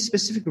in this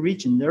specific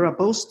region, there are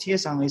both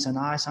tsRNAs and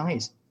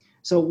RSRNAs.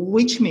 So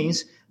which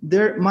means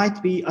there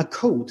might be a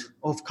code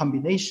of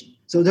combination.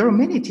 So there are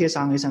many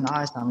tsRNAs and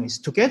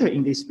RSRNAs together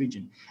in this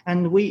region,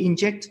 and we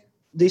inject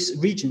this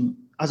region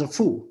as a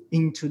full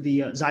into the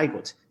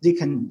zygote. They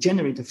can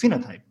generate a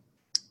phenotype.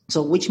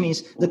 So which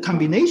means the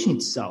combination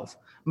itself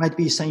might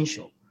be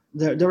essential.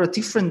 there are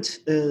different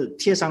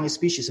TsRNA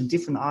species and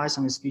different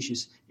RNA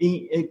species.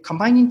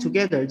 Combining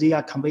together, they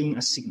are conveying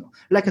a signal,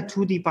 like a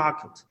 2D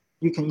barcode.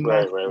 You can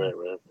imagine.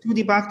 Right.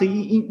 2D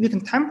barcode, you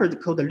can tamper the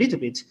code a little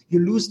bit, you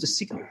lose the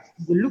signal.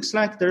 It looks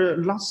like there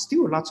are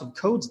still lots of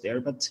codes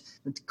there, but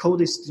the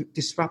code is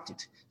disrupted.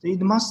 So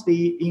it must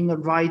be in the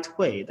right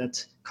way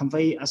that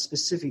convey a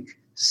specific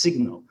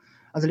signal.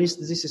 At least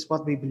this is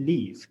what we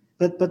believe.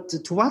 But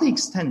to what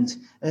extent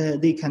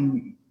they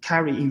can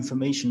carry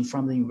information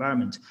from the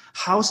environment,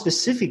 how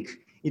specific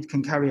it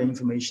can carry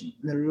information,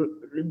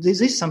 this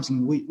is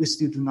something we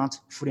still do not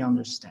fully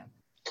understand.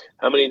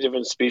 How many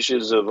different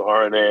species of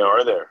RNA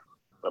are there,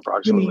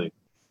 approximately?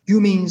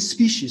 You mean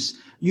species?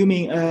 You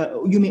mean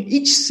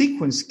each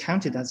sequence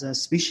counted as a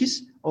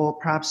species, or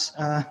perhaps?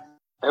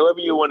 However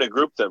you want to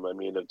group them. I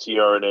mean, of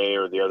tRNA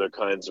or the other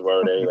kinds of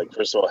RNA. Okay. Like,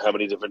 first of all, how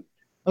many different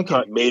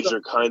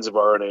major kinds of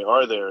RNA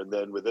are there? And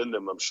then within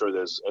them, I'm sure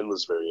there's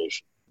endless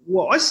variation.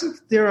 Well, I think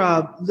there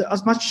are,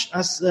 as much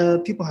as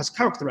people has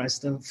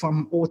characterized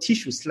from all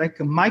tissues, like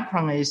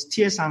microRNAs,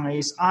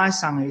 tsRNAs,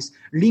 rsRNAs,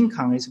 link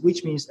RNAs,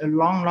 which means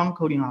long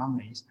coding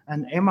RNAs,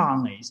 and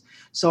mRNAs.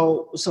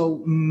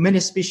 So many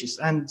species,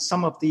 and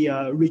some of the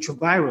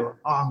retroviral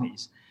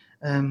RNAs.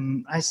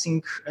 I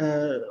think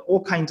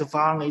all kinds of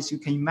RNAs you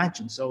can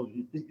imagine. So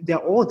they're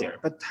all there,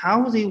 but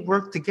how they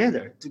work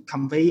together to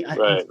convey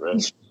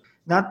information.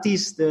 That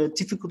is the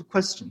difficult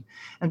question.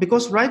 And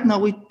because right now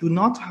we do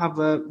not have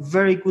a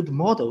very good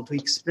model to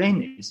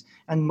explain this,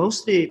 and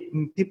mostly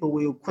people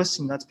will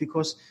question that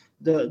because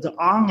the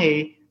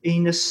RNA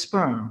in the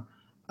sperm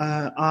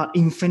are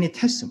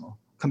infinitesimal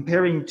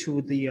comparing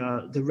to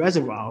the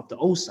reservoir of the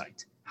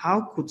oocyte.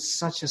 How could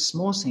such a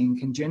small thing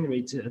can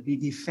generate a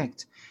big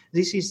effect?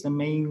 This is the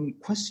main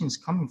questions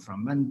coming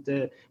from.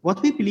 And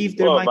what we believe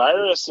there a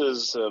virus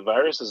is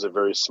a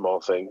very small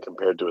thing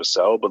compared to a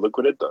cell, but look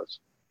what it does.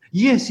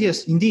 Yes,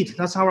 indeed.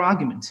 That's our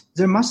argument.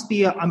 There must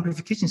be an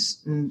amplification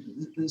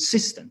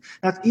system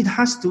that it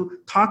has to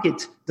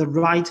target the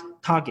right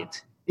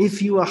target.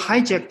 If you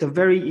hijack the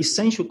very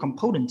essential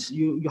component,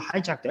 you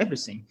hijacked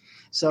everything.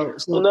 So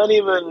well, not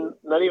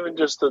even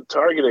just the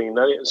targeting.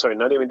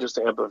 Not even just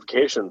the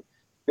amplification.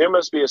 There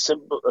must be a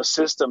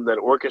system that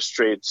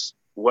orchestrates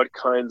what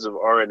kinds of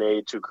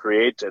RNA to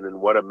create and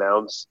in what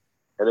amounts,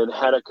 and then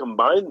how to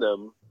combine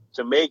them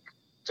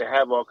to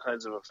have all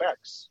kinds of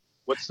effects.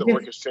 What's the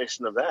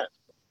orchestration of that?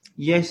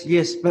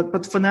 Yes.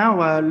 But for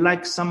now,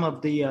 like some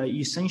of the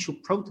essential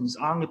proteins,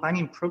 RNA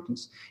binding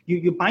proteins,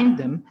 you bind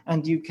them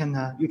and you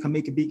can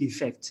make a big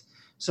effect.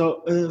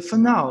 So for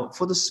now,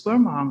 for the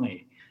sperm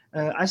RNA,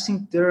 I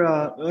think there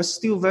are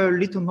still very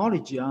little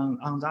knowledge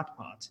on that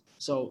part.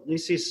 So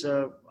this is,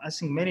 I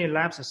think many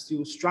labs are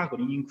still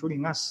struggling,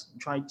 including us,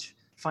 trying to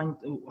find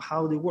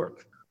how they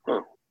work.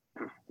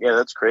 Yeah,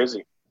 that's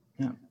crazy.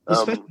 Yeah,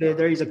 especially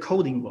there is a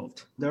code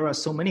involved. There are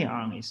so many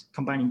RNAs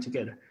combining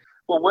together.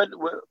 Well, what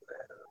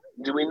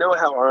do we know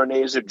how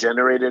RNAs are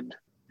generated,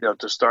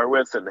 to start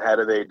with, and how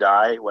do they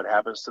die? What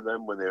happens to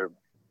them when they're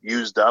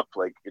used up?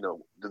 Like,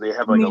 do they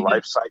have a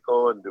life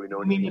cycle? And do we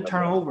know? You mean the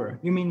turnover?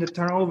 You mean the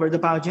turnover, the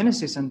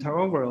biogenesis and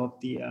turnover of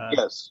the?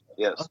 Yes,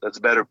 that's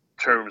better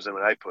terms than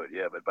what I put.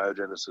 Yeah, but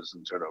biogenesis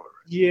and turnover.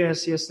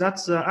 Yes,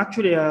 that's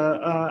actually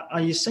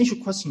an essential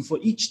question for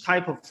each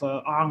type of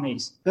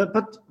RNAs.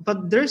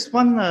 But there's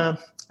one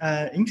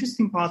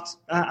interesting part.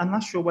 I'm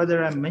not sure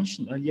whether I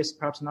mentioned. Yes,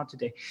 perhaps not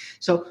today.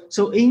 So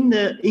in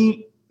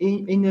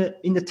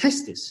the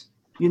testes,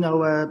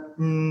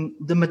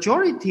 the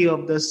majority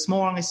of the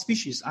small RNA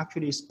species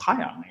actually is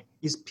piRNA,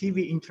 is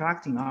PV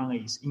interacting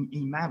RNAs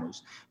in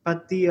mammals.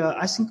 But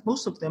I think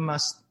most of them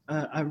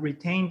are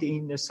retained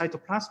in the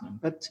cytoplasm.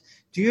 But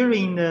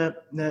during the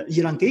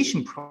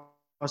elongation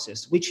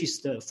process, which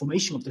is the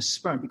formation of the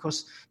sperm,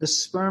 because the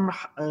sperm,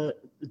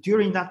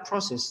 during that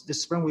process, the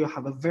sperm will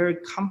have a very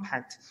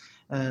compact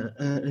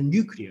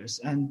nucleus,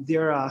 and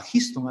their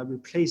histone are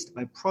replaced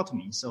by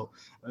protamine. So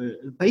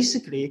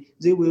basically,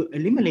 they will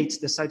eliminate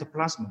the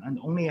cytoplasm and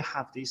only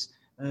have this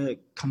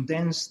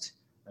condensed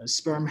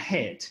sperm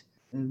head,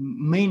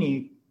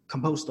 mainly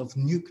composed of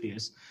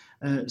nucleus.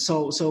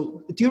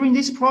 So during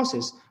this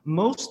process,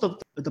 most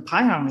of the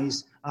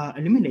piRNAs are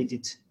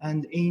eliminated,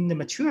 and in the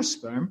mature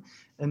sperm,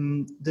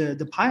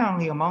 the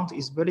piRNA amount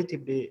is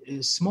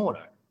relatively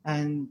smaller.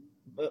 And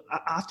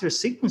after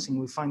sequencing,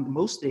 we find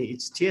mostly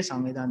it's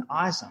tsRNA and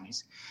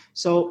rsRNAs.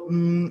 So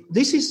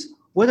this is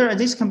whether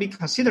this can be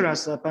considered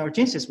as a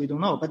biogenesis, we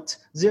don't know. But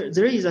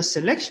there is a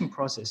selection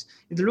process.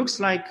 It looks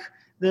like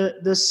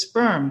the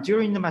sperm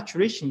during the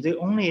maturation, they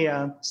only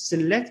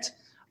select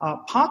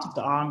part of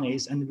the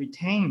RNAs and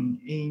retain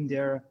in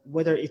their,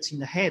 whether it's in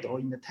the head or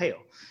in the tail.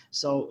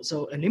 So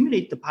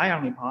eliminate the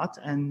piRNA part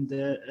and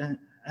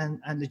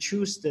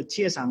choose the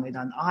tsRNA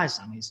and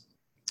rsRNAs.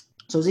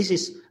 So this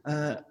is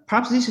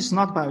perhaps this is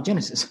not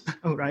biogenesis,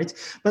 right?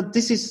 But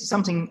this is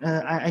something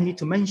I need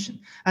to mention.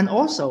 And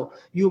also,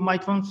 you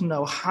might want to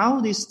know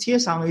how these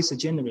tsRNAs are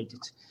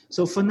generated.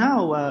 So for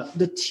now,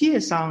 the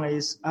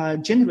tsRNAs are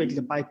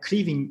generated by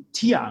cleaving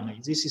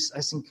tRNA. This is,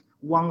 I think,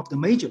 one of the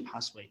major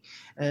pathway.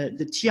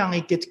 The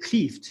tRNA get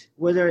cleaved,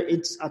 whether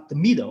it's at the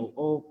middle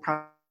or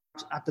perhaps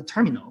at the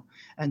terminal,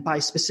 and by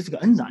specific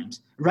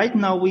enzymes. Right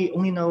now, we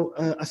only know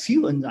a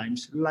few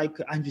enzymes, like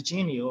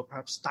androgen or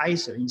perhaps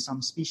dicer in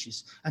some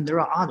species, and there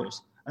are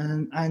others.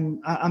 And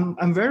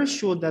I'm very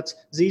sure that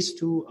these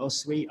 2 or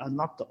 3 are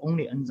not the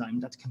only enzyme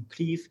that can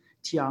cleave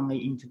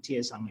tRNA into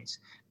dsRNAs.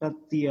 But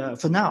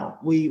for now,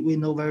 we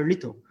know very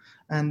little.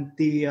 And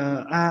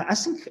I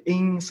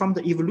think from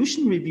the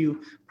evolutionary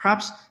view,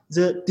 perhaps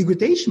the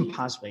degradation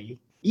pathway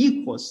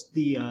equals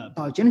the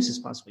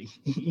biogenesis pathway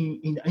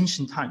in the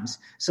ancient times.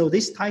 So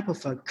this type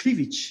of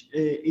cleavage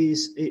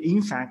is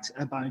in fact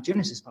a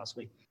biogenesis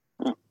pathway.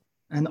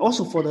 And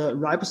also for the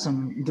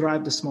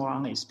ribosome-derived small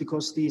RNAs,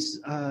 because there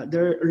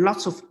are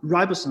lots of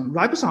ribosome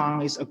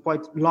RNAs are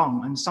quite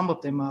long, and some of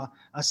them are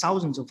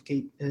thousands of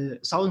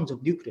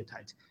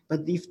nucleotides.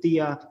 But if they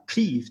are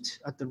cleaved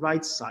at the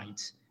right side,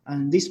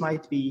 and this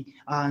might be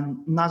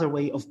another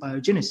way of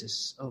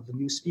biogenesis of a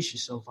new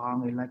species of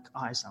RNA like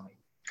rsRNA.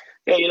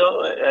 Yeah,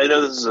 I know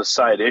this is a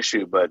side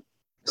issue, but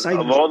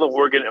of all the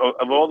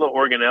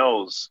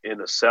organelles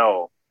in a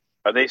cell,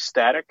 are they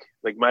static?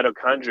 Like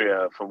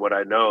mitochondria, from what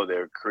I know,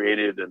 they're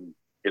created and,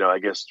 I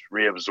guess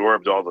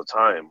reabsorbed all the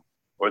time,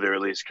 or they're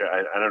at least,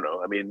 I don't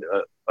know. I mean,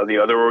 are the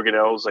other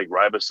organelles like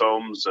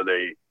ribosomes,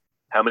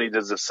 how many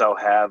does the cell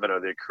have, and are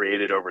they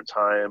created over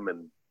time?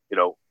 And,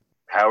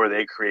 how are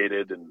they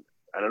created? And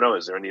I don't know,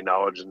 is there any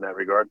knowledge in that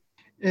regard?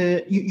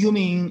 You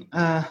mean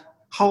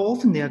how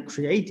often they are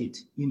created,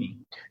 you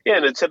mean? Yeah,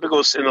 in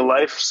the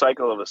life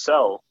cycle of a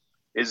cell,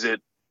 is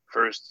it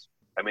first...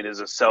 does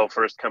a cell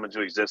first come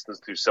into existence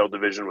through cell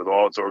division with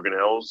all its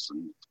organelles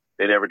and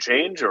they never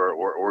change, or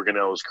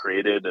organelles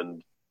created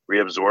and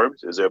reabsorbed?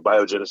 Is there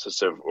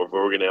biogenesis of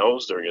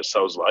organelles during a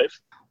cell's life?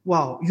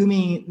 Wow, you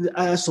mean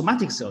a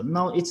somatic cell?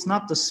 No, it's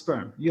not the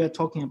sperm. You are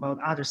talking about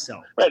other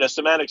cell. Right, a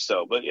somatic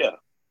cell, but yeah.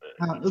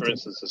 For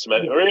instance, a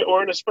somatic,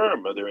 or in a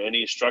sperm, are there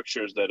any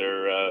structures that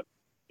are,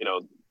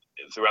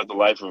 throughout the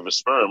life of a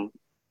sperm,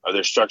 are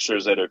there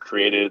structures that are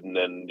created and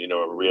then,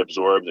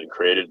 reabsorbed and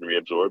created and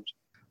reabsorbed?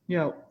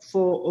 Yeah,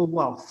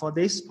 for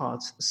this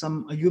part,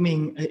 you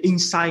mean in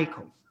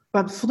cycle.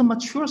 But for the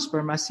mature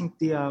sperm, I think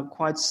they are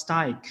quite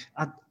static,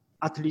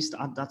 at least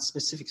at that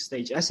specific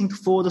stage. I think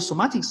for the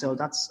somatic cell,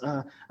 that's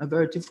a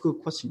very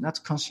difficult question.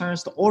 That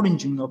concerns the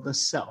origin of the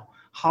cell,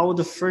 how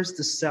the first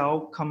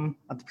cell come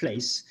at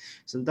place.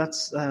 So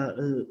that's,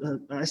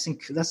 I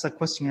think that's a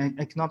question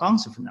I cannot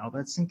answer for now,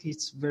 but I think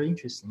it's very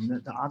interesting.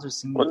 The other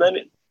thing. Well,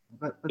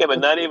 but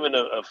not even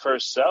a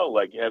first cell.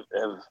 Like,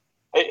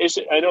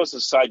 I know it's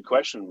a side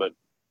question, but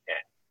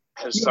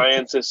has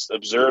scientists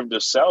observed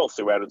a cell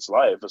throughout its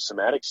life, a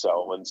somatic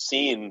cell, and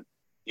seen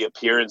the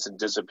appearance and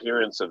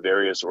disappearance of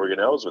various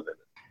organelles within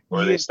it?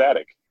 Or are they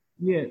static?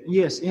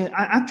 Yes.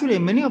 Actually,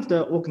 many of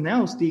the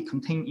organelles, they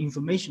contain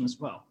information as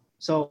well.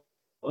 So,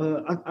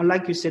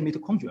 like you said,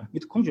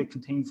 mitochondria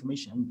contain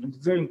information, and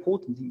very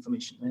important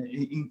information,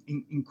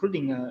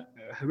 including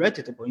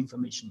hereditable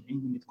information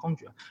in the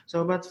mitochondria.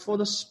 So, but for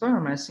the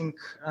sperm, I think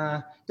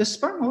the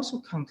sperm also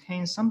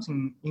contains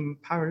something in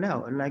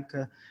parallel, like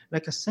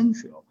a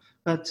centriole.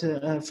 But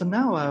for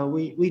now,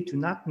 we do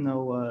not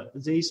know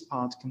this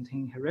part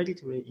contain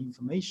hereditary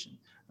information.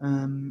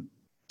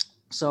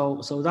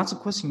 So that's a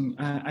question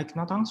I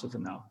cannot answer for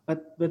now.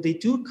 But they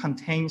do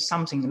contain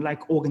something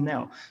like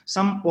organelle.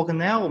 Some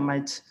organelle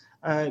might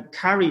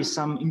carry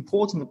some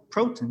important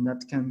protein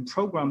that can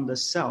program the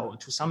cell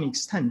to some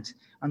extent,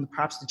 and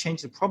perhaps to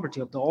change the property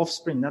of the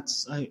offspring.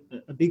 That's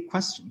a big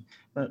question.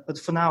 But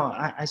for now,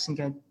 I think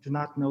I do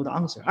not know the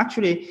answer.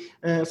 Actually,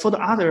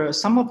 for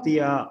some of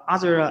the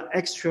other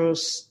extra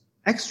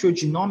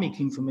genomic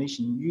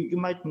information, you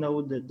might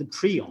know the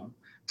prion,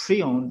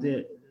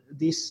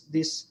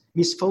 this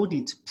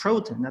misfolded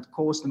protein that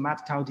causes the mad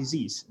cow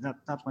disease.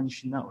 That one you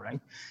should know, right?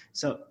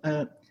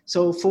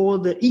 So for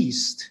the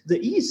yeast,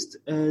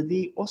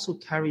 they also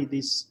carry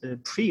this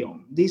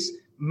prion. These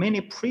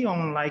many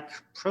prion-like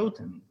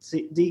proteins,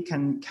 they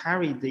can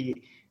carry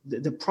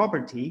the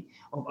property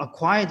of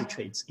acquired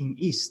traits in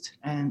yeast,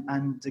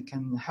 and they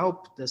can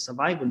help the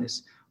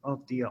survivalness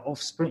of the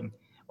offspring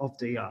of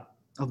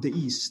the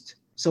yeast.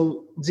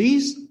 So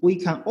these, we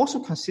can also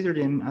consider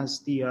them as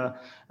the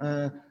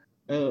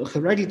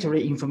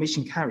hereditary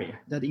information carrier,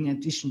 that in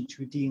addition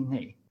to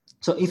DNA.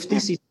 So if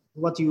this is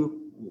what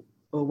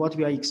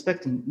we are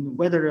expecting,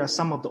 whether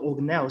some of the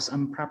organelles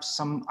and perhaps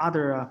some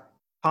other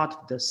part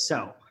of the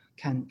cell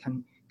can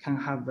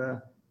have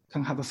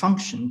a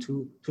function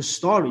to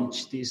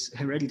storage this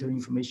hereditary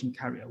information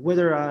carrier,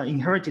 whether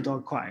inherited or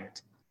acquired.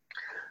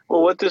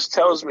 Well, what this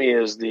tells me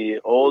is the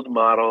old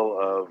model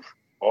of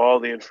all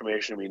the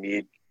information we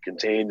need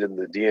contained in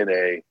the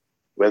DNA,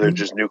 whether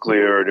just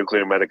nuclear or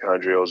nuclear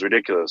mitochondrial, is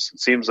ridiculous. It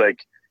seems like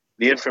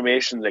the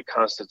information that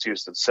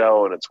constitutes the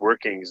cell and its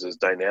workings is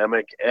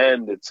dynamic,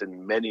 and it's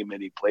in many,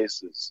 many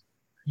places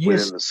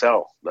within the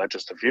cell, not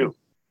just a few,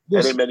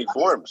 and in many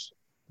forms.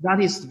 That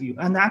is the view.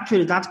 And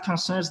actually, that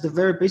concerns the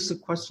very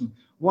basic question: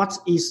 what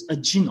is a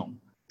genome?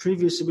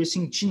 previously we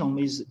think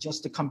genome is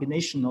just a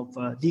combination of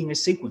DNA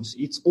sequence.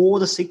 It's all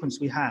the sequence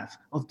we have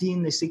of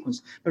DNA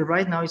sequence. But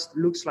right now it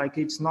looks like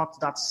it's not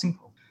that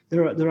simple.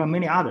 There are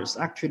many others.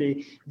 Actually,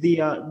 the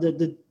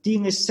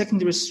DNA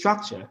secondary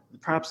structure,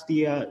 perhaps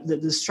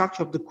the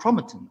structure of the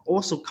chromatin,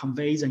 also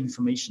conveys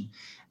information.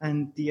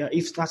 And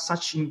if that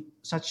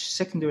such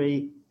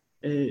secondary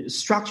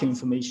structure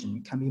information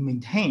can be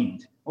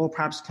maintained, or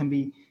perhaps can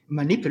be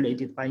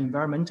manipulated by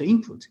environmental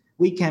input,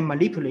 we can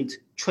manipulate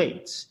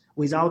traits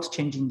without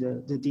changing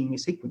the DNA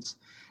sequence.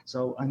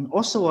 So, and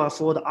also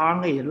for the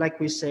RNA, like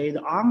we say,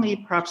 the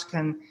RNA perhaps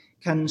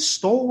can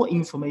store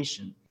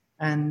information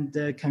and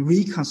can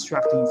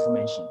reconstruct the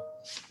information.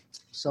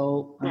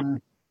 So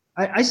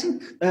I think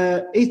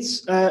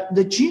it's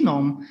the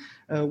genome.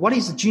 What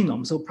is the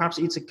genome? So perhaps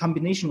it's a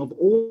combination of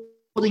all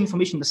the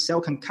information the cell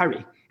can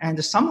carry,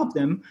 and some of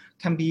them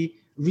can be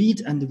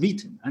read and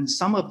written, and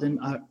some of them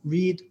are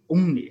read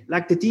only.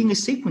 Like the DNA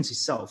sequence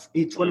itself,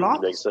 it will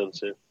not makes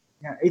sense.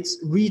 Yeah, it's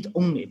read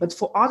only. But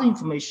for other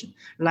information,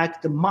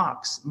 like the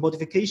marks,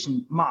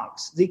 modification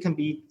marks, they can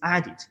be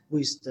added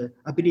with the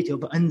ability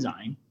of an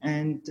enzyme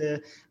and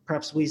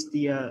perhaps with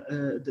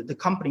the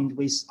component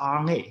with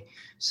RNA.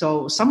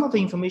 So some of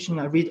the information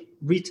are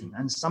written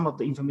and some of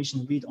the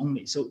information read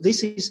only. So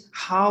this is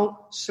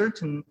how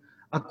certain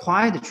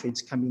acquired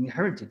traits can be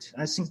inherited.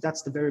 I think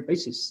that's the very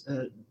basis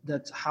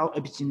that how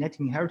epigenetic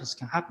inheritance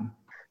can happen.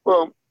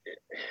 Well,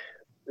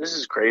 this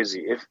is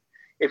crazy.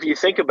 If you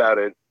think about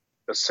it,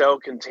 a cell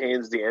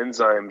contains the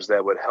enzymes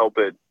that would help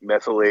it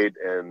methylate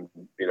and,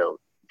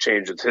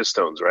 change its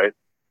histones, right?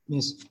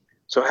 Yes.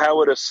 So how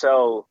would a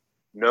cell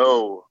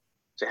know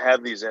to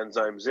have these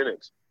enzymes in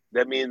it?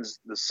 That means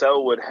the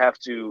cell would have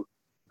to,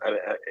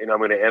 and I'm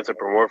going to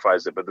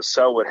anthropomorphize it, but the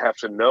cell would have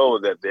to know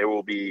that there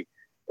will be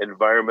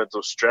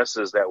environmental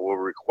stresses that will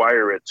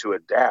require it to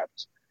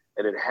adapt,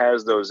 and it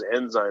has those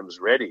enzymes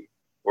ready,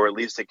 or at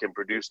least it can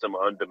produce them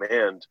on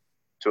demand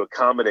to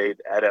accommodate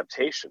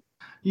adaptation.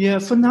 Yeah,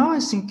 for now, I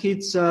think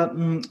it's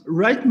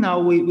right now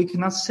we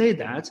cannot say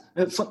that.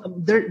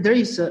 There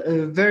is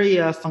a very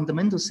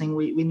fundamental thing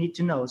we need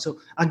to know. So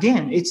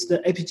again, it's the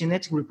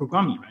epigenetic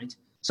reprogramming, right?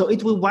 So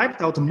it will wipe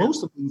out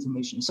most of the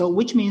information. So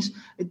which means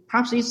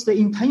perhaps it's the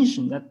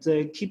intention that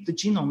keep the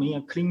genome in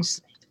a clean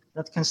state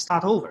that can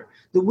start over.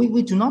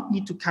 We do not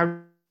need to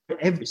carry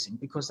everything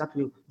because that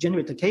will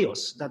generate the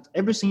chaos. That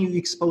everything you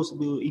expose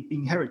will be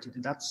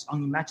inherited. That's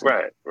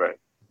unimaginable. Right.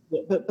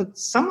 But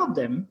some of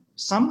them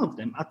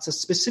at a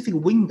specific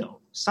window,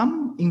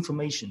 some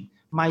information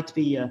might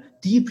be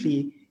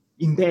deeply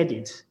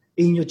embedded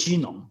in your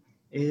genome.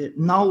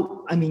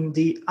 Now, I mean,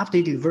 the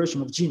updated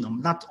version of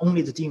genome, not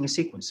only the DNA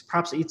sequence,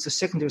 perhaps it's a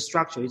secondary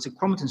structure, it's a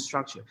chromatin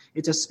structure,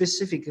 it's a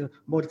specific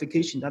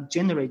modification that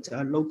generates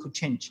a local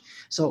change.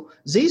 So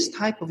this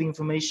type of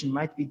information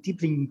might be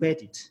deeply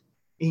embedded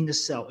in the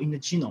cell, in the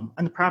genome,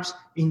 and perhaps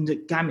in the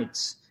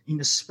gametes, in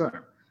the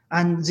sperm.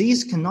 And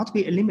these cannot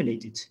be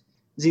eliminated.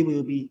 They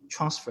will be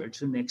transferred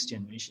to the next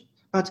generation.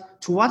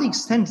 But to what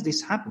extent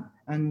this happens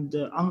and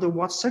under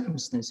what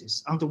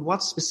circumstances, under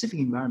what specific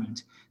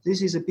environment,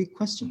 this is a big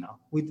question now.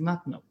 We do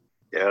not know.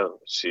 Yeah,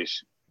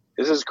 sheesh.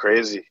 This is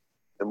crazy.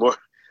 The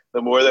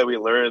more that we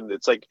learn,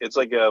 it's like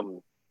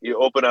you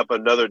open up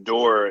another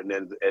door and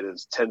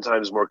it's 10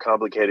 times more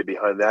complicated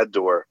behind that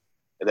door,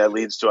 and that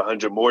leads to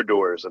 100 more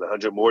doors and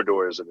 100 more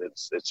doors, and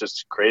it's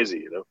just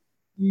crazy,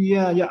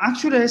 Yeah.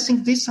 Actually, I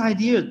think this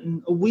idea,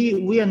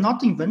 we are not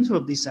the inventor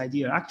of this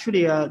idea.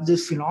 Actually, the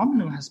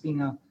phenomenon has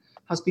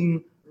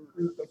been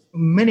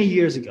many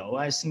years ago.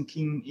 I think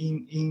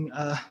in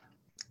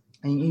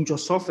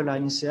Drosophila,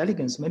 in C.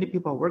 elegans, many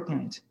people are working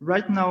on it.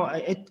 Right now,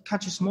 it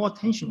catches more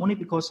attention only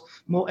because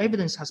more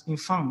evidence has been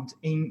found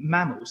in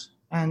mammals,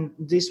 and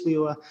this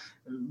will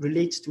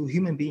relate to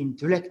human beings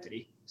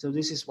directly. So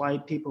this is why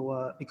people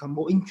become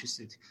more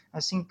interested.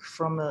 I think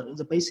from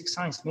the basic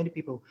science, many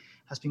people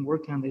has been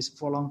working on this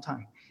for a long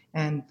time.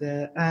 And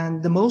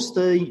the most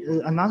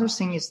another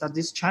thing is that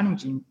this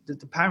challenging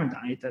the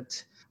paradigm that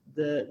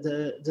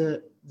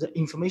the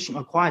information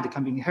acquired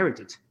can be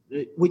inherited,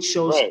 which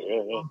shows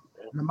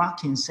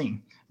Lamarckian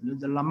thing,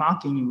 the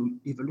Lamarckian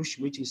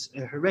evolution, which is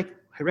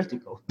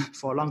heretical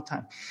for a long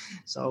time.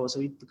 So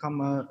it become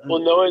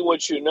well, knowing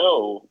what you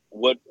know,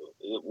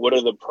 what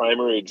are the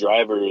primary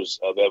drivers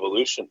of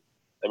evolution?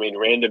 I mean,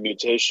 random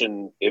mutation,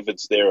 if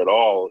it's there at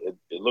all,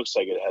 it looks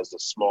like it has a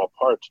small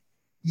part.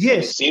 Yes.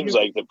 And it seems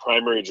like the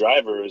primary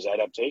driver is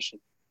adaptation.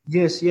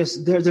 Yes.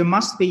 There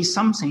must be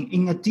something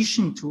in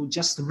addition to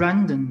just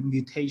random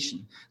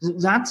mutation.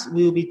 That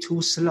will be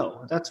too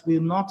slow. That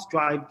will not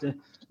drive the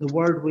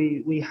world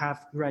we have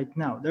right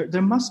now.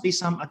 There must be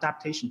some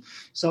adaptation.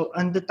 So,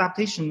 and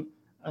adaptation,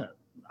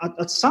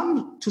 to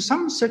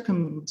some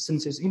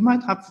circumstances, it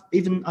might have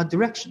even a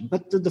direction,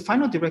 but the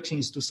final direction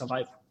is to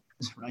survive,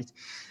 right?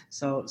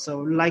 So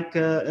like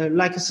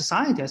a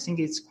society, I think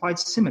it's quite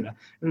similar.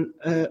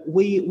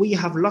 We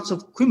have lots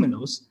of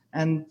criminals,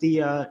 and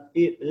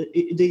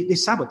they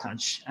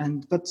sabotage,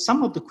 but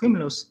some of the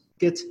criminals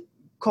get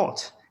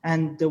caught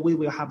and we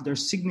will have their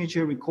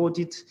signature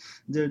recorded,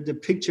 the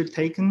picture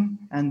taken,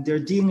 and their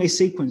DNA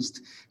sequenced.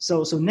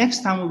 So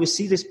next time when we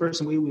see this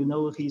person, we will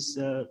know he's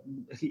a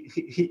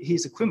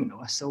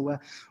criminal. So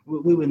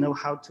we will know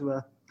how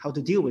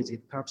to deal with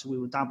it. Perhaps we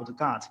will double the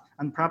guard,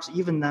 and perhaps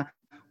even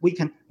we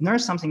can learn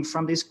something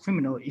from this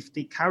criminal if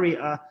they carry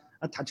a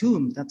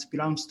tattoo that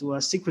belongs to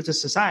a secret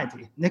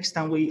society. Next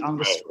time we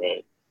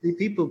understand the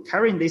people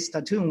carrying this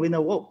tattoo, we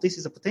know, oh, this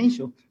is a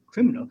potential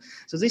criminal.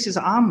 So this is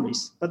an arm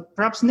race. But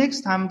perhaps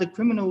next time the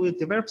criminal will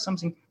develop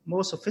something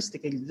more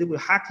sophisticated. They will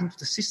hack into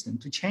the system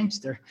to change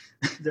their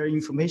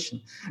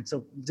information.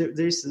 So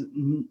there's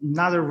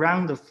another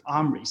round of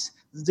arm race.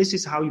 This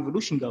is how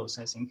evolution goes,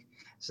 I think.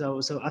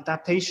 So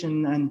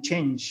adaptation and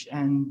change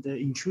and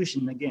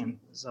intrusion again.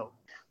 So.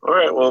 All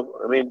right. Well,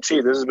 I mean,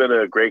 gee, this has been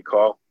a great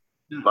call.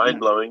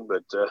 Mind-blowing,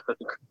 but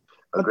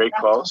a great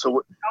call.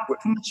 So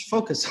too much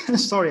focus.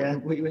 Sorry,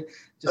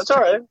 that's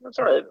all right. That's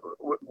all right.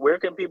 Where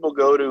can people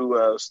go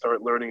to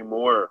start learning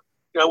more?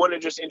 I want to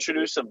just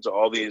introduce them to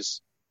all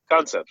these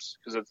concepts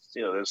because it's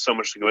there's so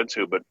much to go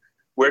into. But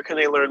where can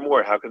they learn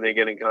more? How can they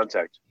get in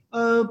contact?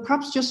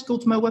 Perhaps just go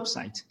to my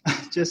website.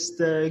 Just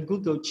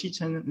Google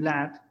Chen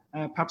Lab.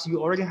 Perhaps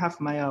you already have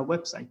my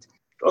website.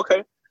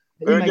 Okay.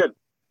 Very good.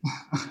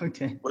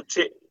 Okay. Well,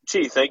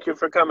 Chi, thank you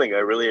for coming. I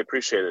really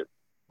appreciate it.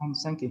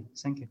 Thank you.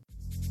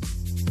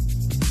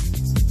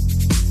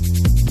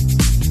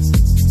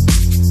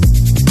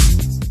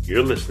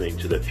 You're listening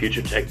to the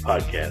Future Tech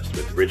Podcast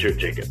with Richard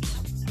Jacobs.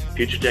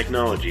 Future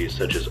technologies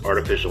such as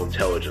artificial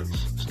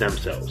intelligence, stem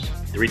cells,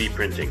 3D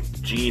printing,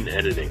 gene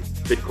editing,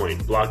 Bitcoin,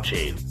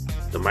 blockchain,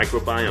 the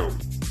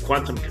microbiome,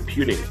 quantum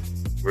computing,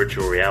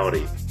 virtual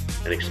reality,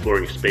 and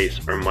exploring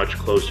space are much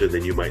closer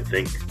than you might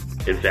think.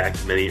 In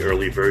fact, many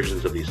early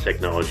versions of these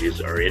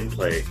technologies are in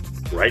play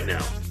right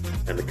now,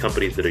 and the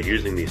companies that are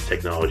using these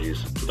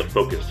technologies are the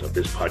focus of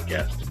this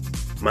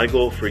podcast. My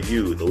goal for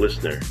you, the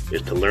listener,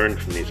 is to learn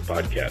from these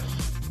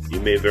podcasts. You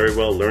may very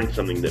well learn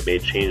something that may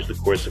change the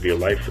course of your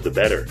life for the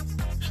better,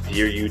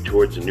 steer you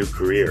towards a new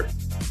career,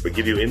 or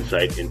give you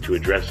insight into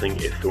addressing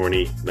a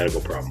thorny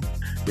medical problem.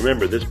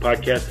 Remember, this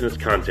podcast and its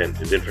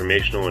content is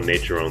informational in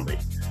nature only.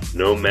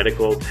 No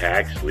medical,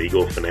 tax,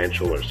 legal,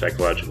 financial, or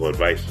psychological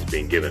advice is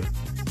being given.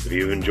 If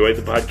you've enjoyed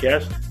the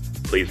podcast,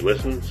 please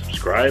listen,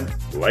 subscribe,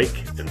 like,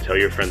 and tell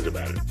your friends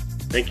about it.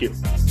 Thank you.